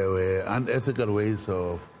there were unethical ways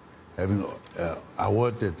of having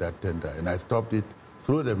awarded that tender. And I stopped it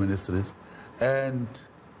through the ministries. And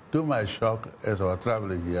to my shock, as I was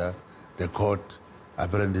traveling here, the court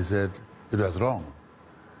apparently said it was wrong.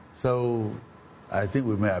 So I think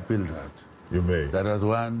we may appeal that. You may. That was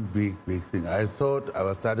one big thing. I thought I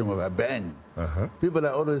was starting with a bang. People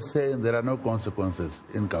are always saying there are no consequences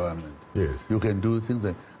in government. Yes. You can do things.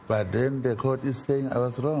 But then the court is saying I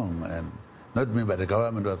was wrong. And not me, but the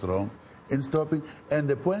government was wrong in stopping. And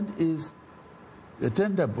the point is, the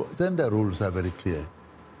tender rules are very clear.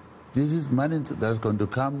 This is money that's going to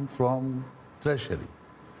come from Treasury.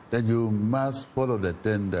 Then you must follow the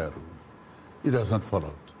tender rules. It was not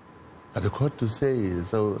followed. But the court to say,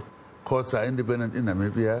 so courts are independent in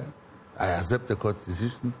Namibia, I accept the court's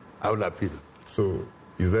decision, I will appeal. So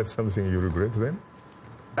is that something you regret then?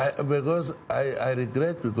 I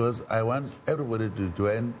regret because I want everybody to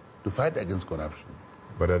join to fight against corruption.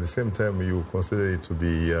 But at the same time, you consider it to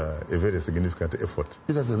be a very significant effort.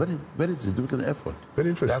 It was a very, very significant effort. Very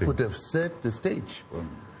interesting. That could have set the stage for me.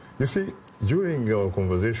 You see, during our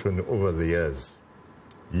conversation over the years,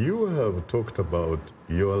 you have talked about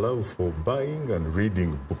your love for buying and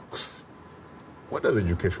reading books. What does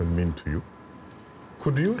education mean to you?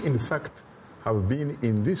 Could you, in fact, have been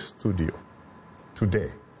in this studio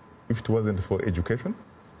today if it wasn't for education?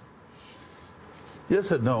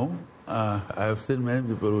 Yes and no. I have seen many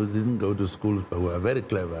people who didn't go to school but who are very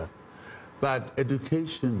clever. But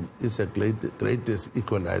education is the greatest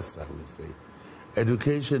equalizer, we say.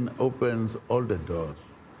 Education opens all the doors.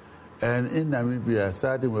 And in Namibia,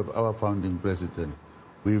 starting with our founding president,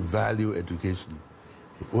 we value education.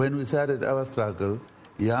 When we started our struggle,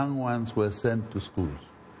 young ones were sent to schools,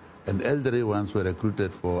 and elderly ones were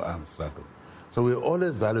recruited for armed struggle. So we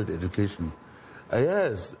always valued education.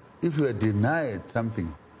 Yes, if you are denied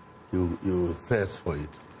something, you thirst for it.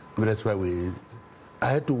 But that's why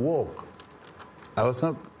I had to walk. I was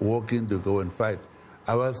not walking to go and fight.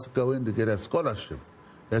 I was going to get a scholarship.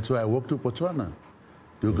 That's why I walked to Botswana.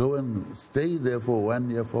 To go and stay there for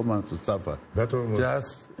 1 year, 4 months to suffer,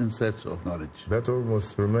 just in search of knowledge. That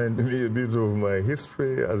almost reminded me a bit of my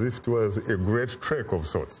history, as if it was a great trek of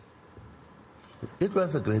sorts. It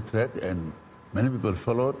was a great trek, and many people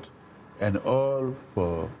followed, and all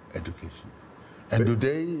for education. And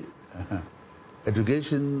today,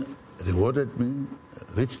 education rewarded me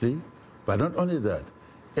richly, but not only that.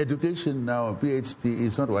 Education now, PhD,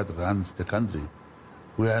 is not what runs the country.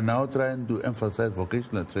 We are now trying to emphasize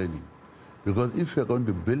vocational training. Because if you're going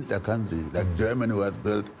to build a country like Germany was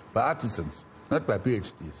built by artisans, not by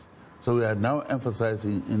PhDs. So we are now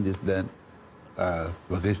emphasizing in this land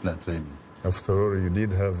vocational training. After all, you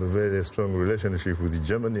did have a very strong relationship with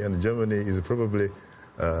Germany, and Germany is probably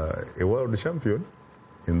a world champion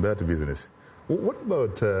in that business. What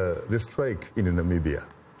about the strike in Namibia?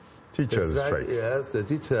 Teachers' strike. Yes, the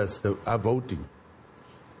teachers are voting.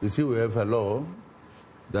 You see, we have a law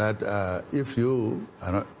that if you,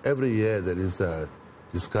 every year there is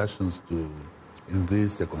discussions to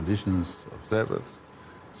increase the conditions of service.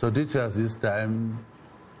 So teachers this time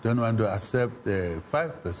don't want to accept the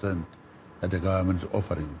 5% that the government is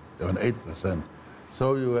offering, even 8%.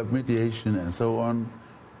 So you have mediation and so on.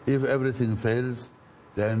 If everything fails,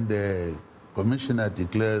 then the commissioner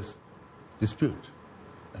declares dispute.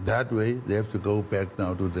 And that way, they have to go back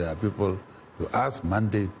now to their people to ask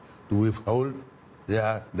mandate to withhold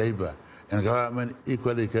their labor. And government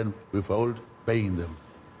equally can withhold paying them.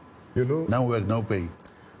 You know, now we have no pay.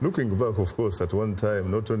 Looking back, of course, at one time,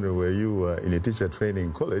 not only were you in a teacher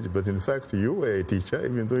training college, but in fact, you were a teacher,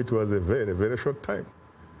 even though it was a very, very short time.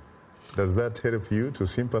 Does that help you to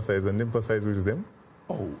sympathize and empathize with them?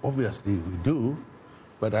 Oh, obviously we do.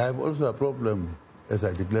 But I have also a problem as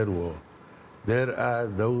I declared war. There are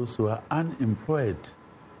those who are unemployed,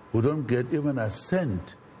 who don't get even a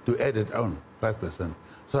cent to add it on, 5%.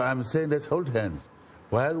 So I'm saying let's hold hands.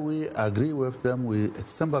 While we agree with them, we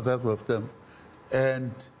sympathize with them,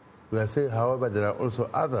 and we are saying, however, there are also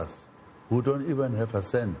others who don't even have a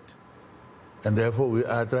cent. And therefore we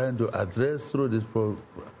are trying to address through this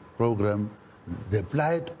program the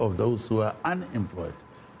plight of those who are unemployed.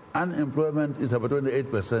 Unemployment is about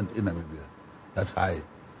 28% in Namibia. That's high.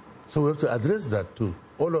 So we have to address that too.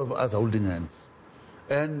 All of us are holding hands.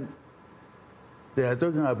 And they are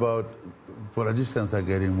talking about politicians are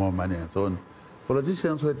getting more money and so on.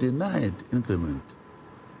 Politicians were denied increment.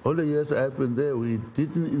 All the years I've been there, we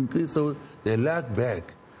didn't increase, so they lagged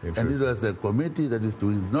back. And it was the committee that is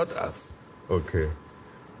doing, not us. Okay.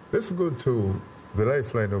 Let's go to the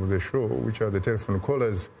lifeline of the show, which are the telephone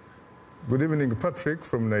callers. Good evening, Patrick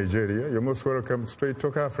from Nigeria. You're most welcome to Straight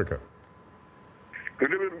Talk Africa.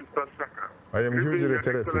 Good evening, Mr. Shaka. I am hugely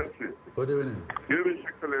terrific. Good evening. Good evening,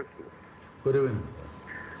 Excellency. Good evening.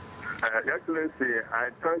 Excellency, I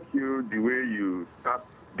thank you the way you tap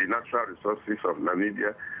the natural resources of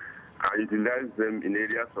Namibia and utilize them in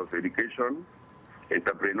areas of education,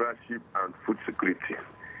 entrepreneurship, and food security.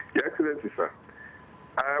 Your Excellency, sir,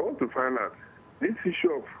 I want to find out, this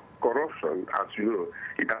issue of corruption, as you know,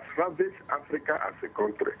 it has ravaged Africa as a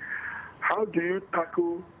country. How do you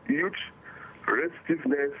tackle youth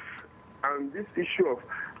restiveness and this issue of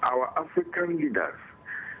our African leaders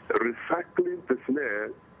recycling personnel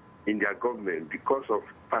in their government because of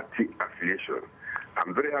party affiliation?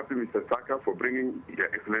 I'm very happy, Mr. Saka, for bringing Your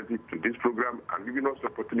Excellency to this program and giving us the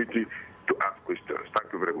opportunity to ask questions.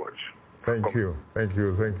 Thank you very much. Thank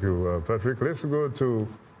you, Patrick. Let's go to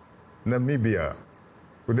Namibia.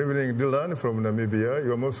 Good evening, Dylan from Namibia.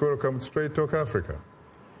 You're most welcome to Straight Talk Africa.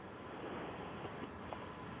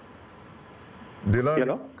 Dylan,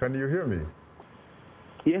 hello? Can you hear me?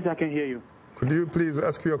 Yes, I can hear you. Could you please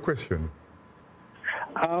ask your question?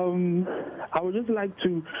 I would just like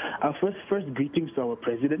to, first greetings to our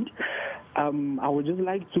president. I would just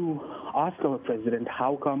like to ask our president,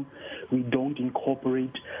 how come we don't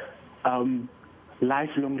incorporate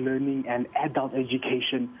lifelong learning and adult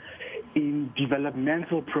education in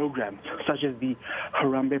developmental programs such as the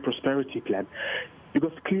Harambee Prosperity Plan?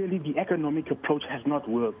 Because clearly the economic approach has not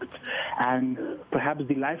worked, and perhaps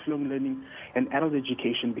the lifelong learning and adult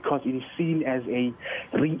education, because it is seen as a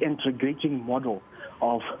reintegrating model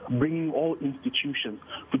of bringing all institutions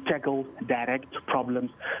to tackle direct problems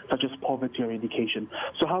such as poverty or education.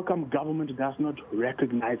 So how come government does not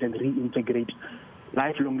recognize and reintegrate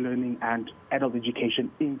lifelong learning and adult education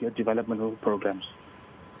in their developmental programs?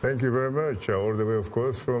 Thank you very much. All the way, of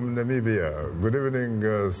course, from Namibia. Good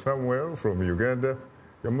evening, Samuel from Uganda.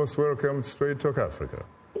 You're most welcome to Straight Talk Africa.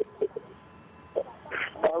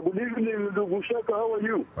 Good evening, Shaka. How are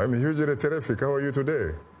you? I'm hugely terrific. How are you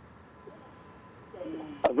today?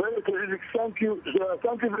 Very terrific. Thank you.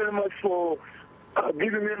 Thank you very much for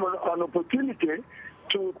giving me an opportunity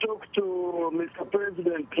to talk to Mr.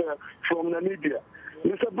 President from Namibia.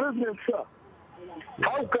 Mr. President, sir,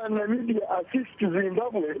 how can Namibia assist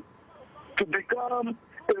Zimbabwe to become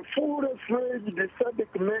a full-fledged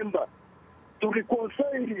SADC member, to reconcile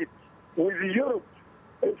it with Europe,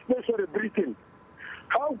 especially Britain?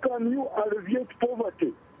 How can you alleviate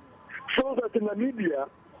poverty so that Namibia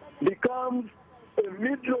becomes a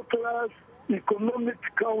middle-class economic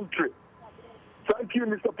country? Thank you,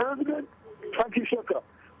 Mr. President. Thank you, Shaka.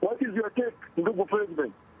 What is your take, Mr.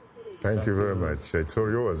 President? Thank you very much. It's all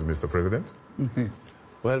yours, Mr. President.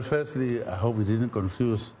 Well, firstly, I hope we didn't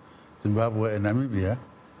confuse Zimbabwe and Namibia.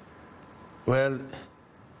 Well,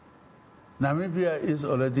 Namibia is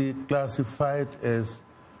already classified as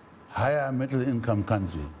higher middle income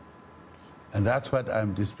country. And that's what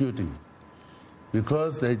I'm disputing.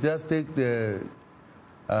 Because they just take the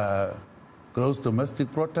gross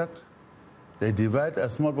domestic product, they divide a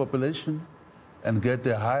small population and get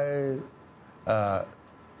a high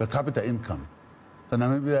per capita income. So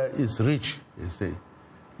Namibia is rich, they say.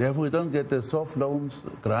 Therefore, we don't get the soft loans,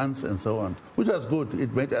 grants, and so on, which was good.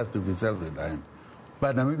 It made us to be self-reliant.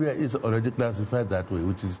 But Namibia is already classified that way,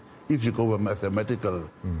 which is if you go by mathematical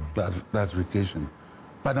classification.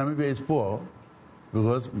 But Namibia is poor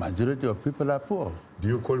because majority of people are poor. Do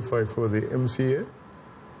you qualify for the MCA?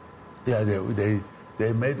 Yeah,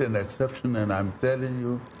 they made an exception, and I'm telling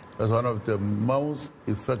you, that's one of the most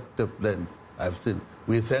effective plans I've seen.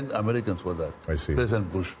 We thank Americans for that. I see.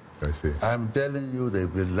 President Bush. I see. I'm telling you, they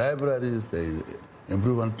build libraries, they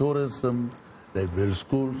improve on tourism, they build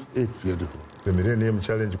schools. It's beautiful. The Millennium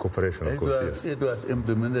Challenge Corporation, of course, yes. It was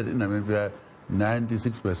implemented in Namibia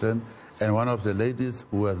 96%, and one of the ladies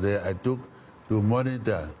who was there, I took to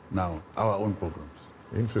monitor now our own programs.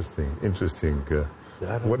 Interesting, interesting.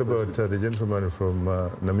 What about the gentleman from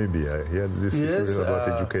Namibia? He had this issue about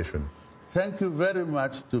education. Thank you very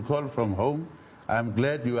much to call from home. I'm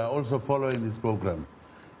glad you are also following this program.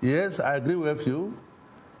 Yes, I agree with you.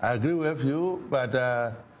 I agree with you, but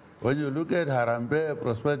when you look at Harambee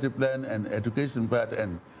Prosperity Plan and education part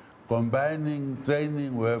and combining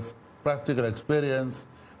training with practical experience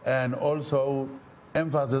and also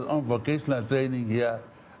emphasis on vocational training here,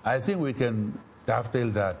 I think we can dovetail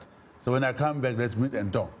that. So when I come back, let's meet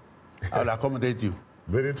and talk. I'll accommodate you.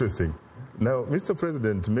 Very interesting. Now, Mr.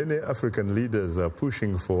 President, many African leaders are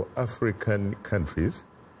pushing for African countries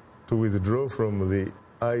to withdraw from the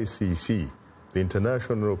ICC, the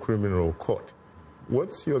International Criminal Court.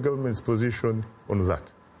 What's your government's position on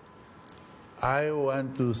that? I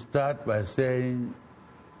want to start by saying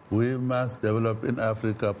we must develop in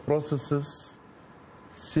Africa processes,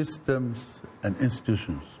 systems, and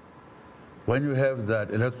institutions. When you have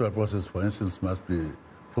that, electoral process, for instance, must be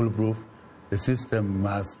foolproof. The system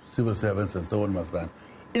must, civil servants and so on must run.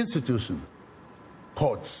 Institution,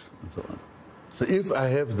 courts, and so on. So if I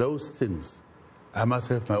have those things, I must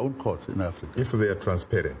have my own courts in Africa. If they are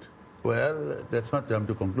transparent? Well, that's not jump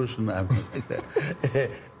to conclusion.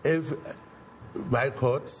 If my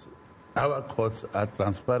courts, our courts are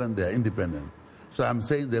transparent, they are independent. So I'm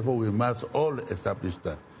saying, therefore, we must all establish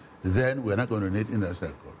that. Then we're not going to need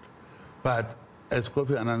international court. But as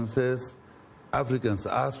Kofi Annan says, Africans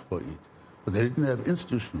asked for it, but they didn't have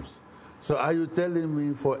institutions. So are you telling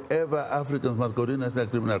me forever Africans must go to International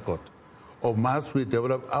Criminal Court? Or must we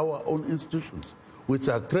develop our own institutions, which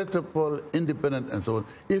are credible, independent, and so on?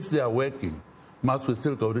 If they are working, must we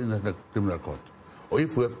still go to International Criminal Court? Or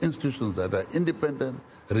if we have institutions that are independent,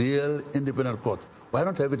 real independent courts, why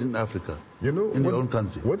not have it in Africa, in your own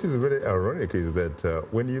country? What is very ironic is that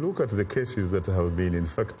when you look at the cases that have been, in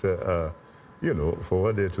fact,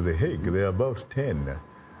 forwarded to the Hague, there are about 10.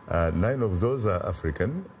 9 of those are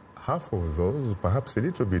African. Half of those, perhaps a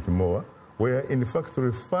little bit more, were in fact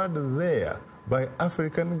referred there by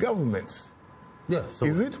African governments. Yes. So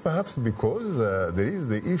is it perhaps because there is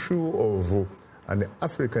the issue of an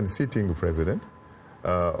African sitting president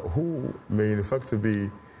who may in fact be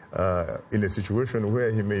in a situation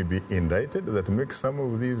where he may be indicted that makes some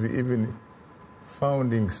of these even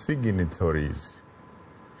founding signatories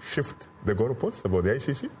shift the goalposts about the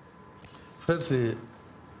ICC? Firstly,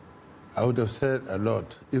 I would have said a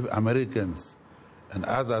lot if Americans and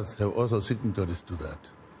others have also signatories to that.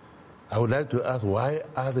 I would like to ask, why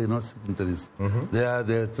are they not signatories? They are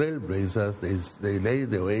the trailblazers, they lay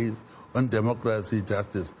the way on democracy,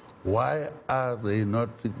 justice. Why are they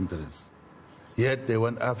not signatories? Yet they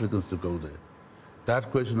want Africans to go there.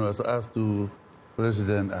 That question was asked to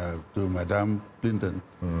to Madame Clinton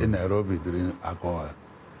in Nairobi during AGOA.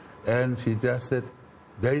 And she just said,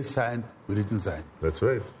 they signed, we didn't sign. That's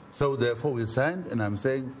right. So therefore we signed, and I'm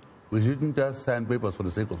saying we shouldn't just sign papers for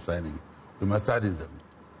the sake of signing. We must study them.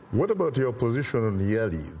 What about your position on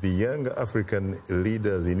YALI, the Young African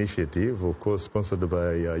Leaders Initiative, of course sponsored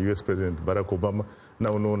by US President Barack Obama,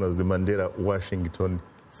 now known as the Mandela Washington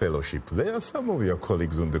Fellowship? There are some of your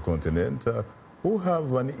colleagues on the continent who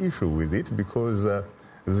have an issue with it because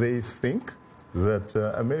they think that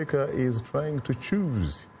America is trying to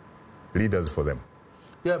choose leaders for them.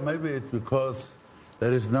 Yeah, maybe it's because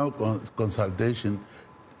there is no consultation.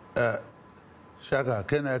 Shaka,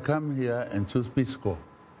 can I come here and choose Peace Corps?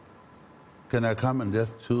 Can I come and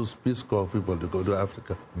just choose Peace Corps people to go to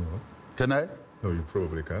Africa? No. Can I? No, you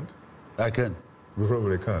probably can't. I can. You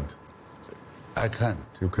probably can't. I can't.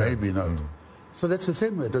 You can't. Maybe not. So that's the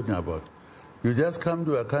same we're talking about. You just come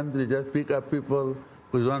to a country, just pick up people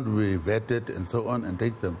who want to be vetted and so on and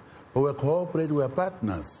take them. But we're cooperating, we're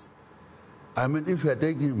partners. I mean, if you're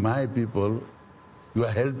taking my people, you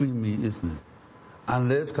are helping me, isn't it?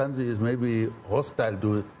 Unless country is maybe hostile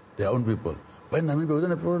to their own people. When Namibia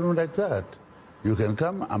wasn't a problem like that. You can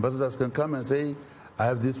come, ambassadors can come and say, I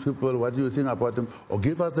have these people, what do you think about them? Or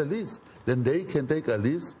give us a list. Then they can take a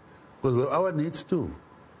list, because we have our needs too.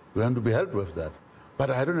 We want to be helped with that. But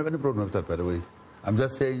I don't have any problem with that, by the way. I'm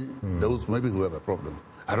just saying those maybe who have a problem.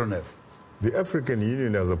 I don't have. The African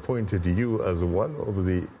Union has appointed you as one of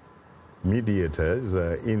the mediators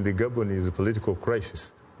in the Gabonese political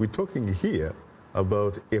crisis. We're talking here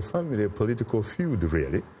about a family political feud,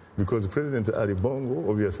 really, because President Ali Bongo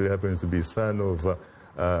obviously happens to be son of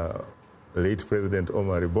late President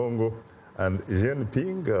Omar Bongo, and Jean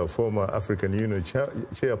Ping, former African Union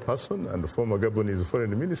chairperson and former Gabonese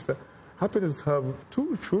foreign minister, happens to have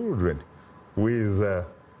 2 children with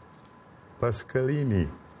Pascaline,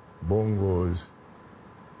 Bongo's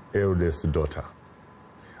eldest daughter.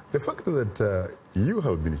 The fact that you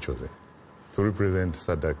have been chosen to represent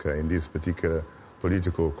SADC in this particular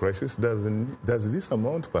political crisis, does this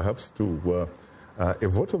amount perhaps to a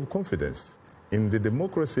vote of confidence in the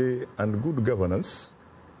democracy and good governance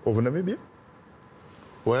of Namibia?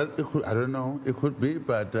 Well, I don't know. It could be,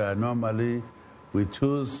 but normally we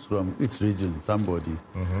choose from each region somebody.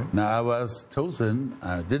 Now, I was chosen.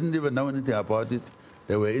 I didn't even know anything about it.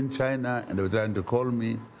 They were in China, and they were trying to call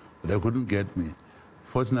me, but they couldn't get me.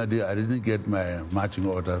 Fortunately, I didn't get my marching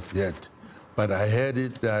orders yet. But I heard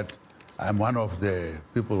it that I'm one of the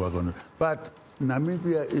people who are going to... But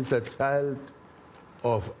Namibia is a child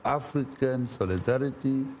of African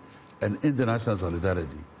solidarity and international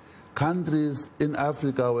solidarity. Countries in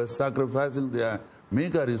Africa were sacrificing their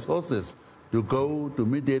meager resources to go to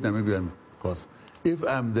mediate Namibian cause. If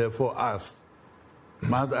I'm there for us,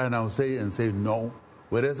 must I now say no,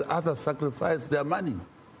 whereas others sacrifice their money?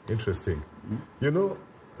 Interesting. You know,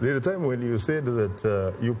 there's a time when you said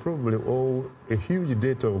that you probably owe a huge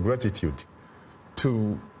debt of gratitude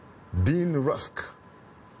to Dean Rusk,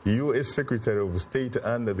 U.S. Secretary of State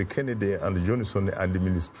under the Kennedy and Johnson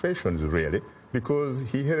administrations, really, because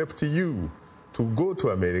he helped you to go to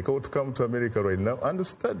America, or to come to America right now and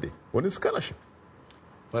study on a scholarship.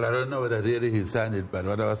 Well, I don't know whether really he signed it, but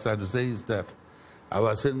what I was trying to say is that I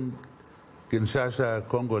was in Kinshasa,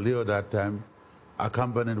 Congo, Leo that time,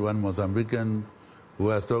 accompanied one Mozambican who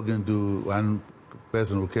was talking to one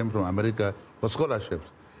person who came from America for scholarships.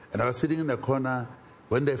 And I was sitting in the corner.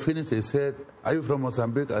 When they finished, they said, "Are you from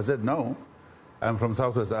Mozambique?" I said, "No, I'm from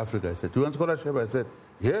Southwest Africa." I said, "Do you want scholarship?" I said,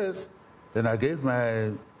 "Yes." Then I gave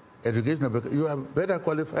my educational, you are better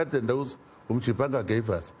qualified than those whom Chipanga gave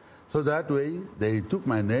us. So that way, they took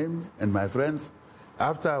my name and my friends.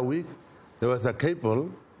 After a week, there was a cable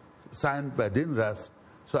signed by Dean Rusk.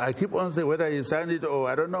 So I keep on saying whether he signed it or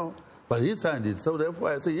I don't know, but he signed it. So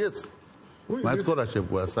therefore, I say yes. My scholarship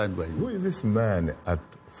was signed by him. Who is this man at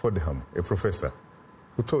Fordham, a professor,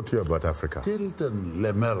 who taught you about Africa? Tilton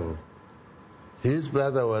Lemel. His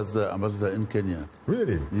brother was the ambassador in Kenya.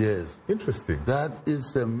 Really? Yes. Interesting. That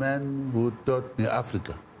is the man who taught me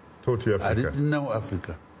Africa. Taught you Africa? I didn't know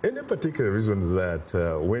Africa. Any particular reason that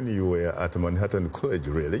when you were at Manhattan College,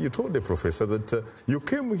 really, you told the professor that you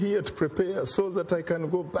came here to prepare so that I can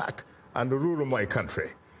go back and rule my country?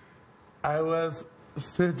 I was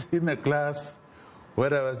sitting in a class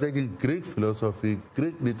where I was taking Greek philosophy,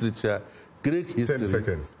 Greek literature, Greek history. 10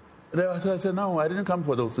 seconds. And I said, no, I didn't come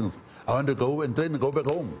for those things. I want to go and train and go back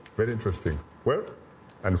home. Very interesting. Well,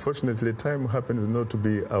 unfortunately, time happens not to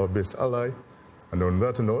be our best ally. And on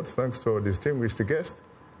that note, thanks to our distinguished guest,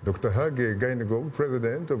 Dr. Hage Geingob,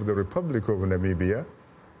 President of the Republic of Namibia.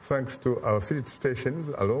 Thanks to our affiliate stations,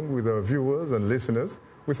 along with our viewers and listeners,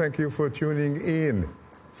 we thank you for tuning in.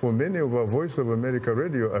 For many of our Voice of America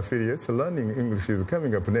radio affiliates, Learning English is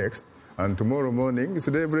coming up next. And tomorrow morning, it's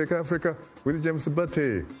Daybreak Africa with James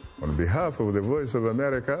Bate. On behalf of the Voice of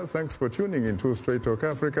America, thanks for tuning in to Straight Talk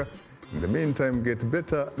Africa. In the meantime, get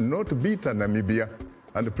better, not bitter, Namibia.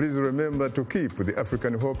 And please remember to keep the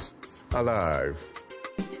African hopes alive.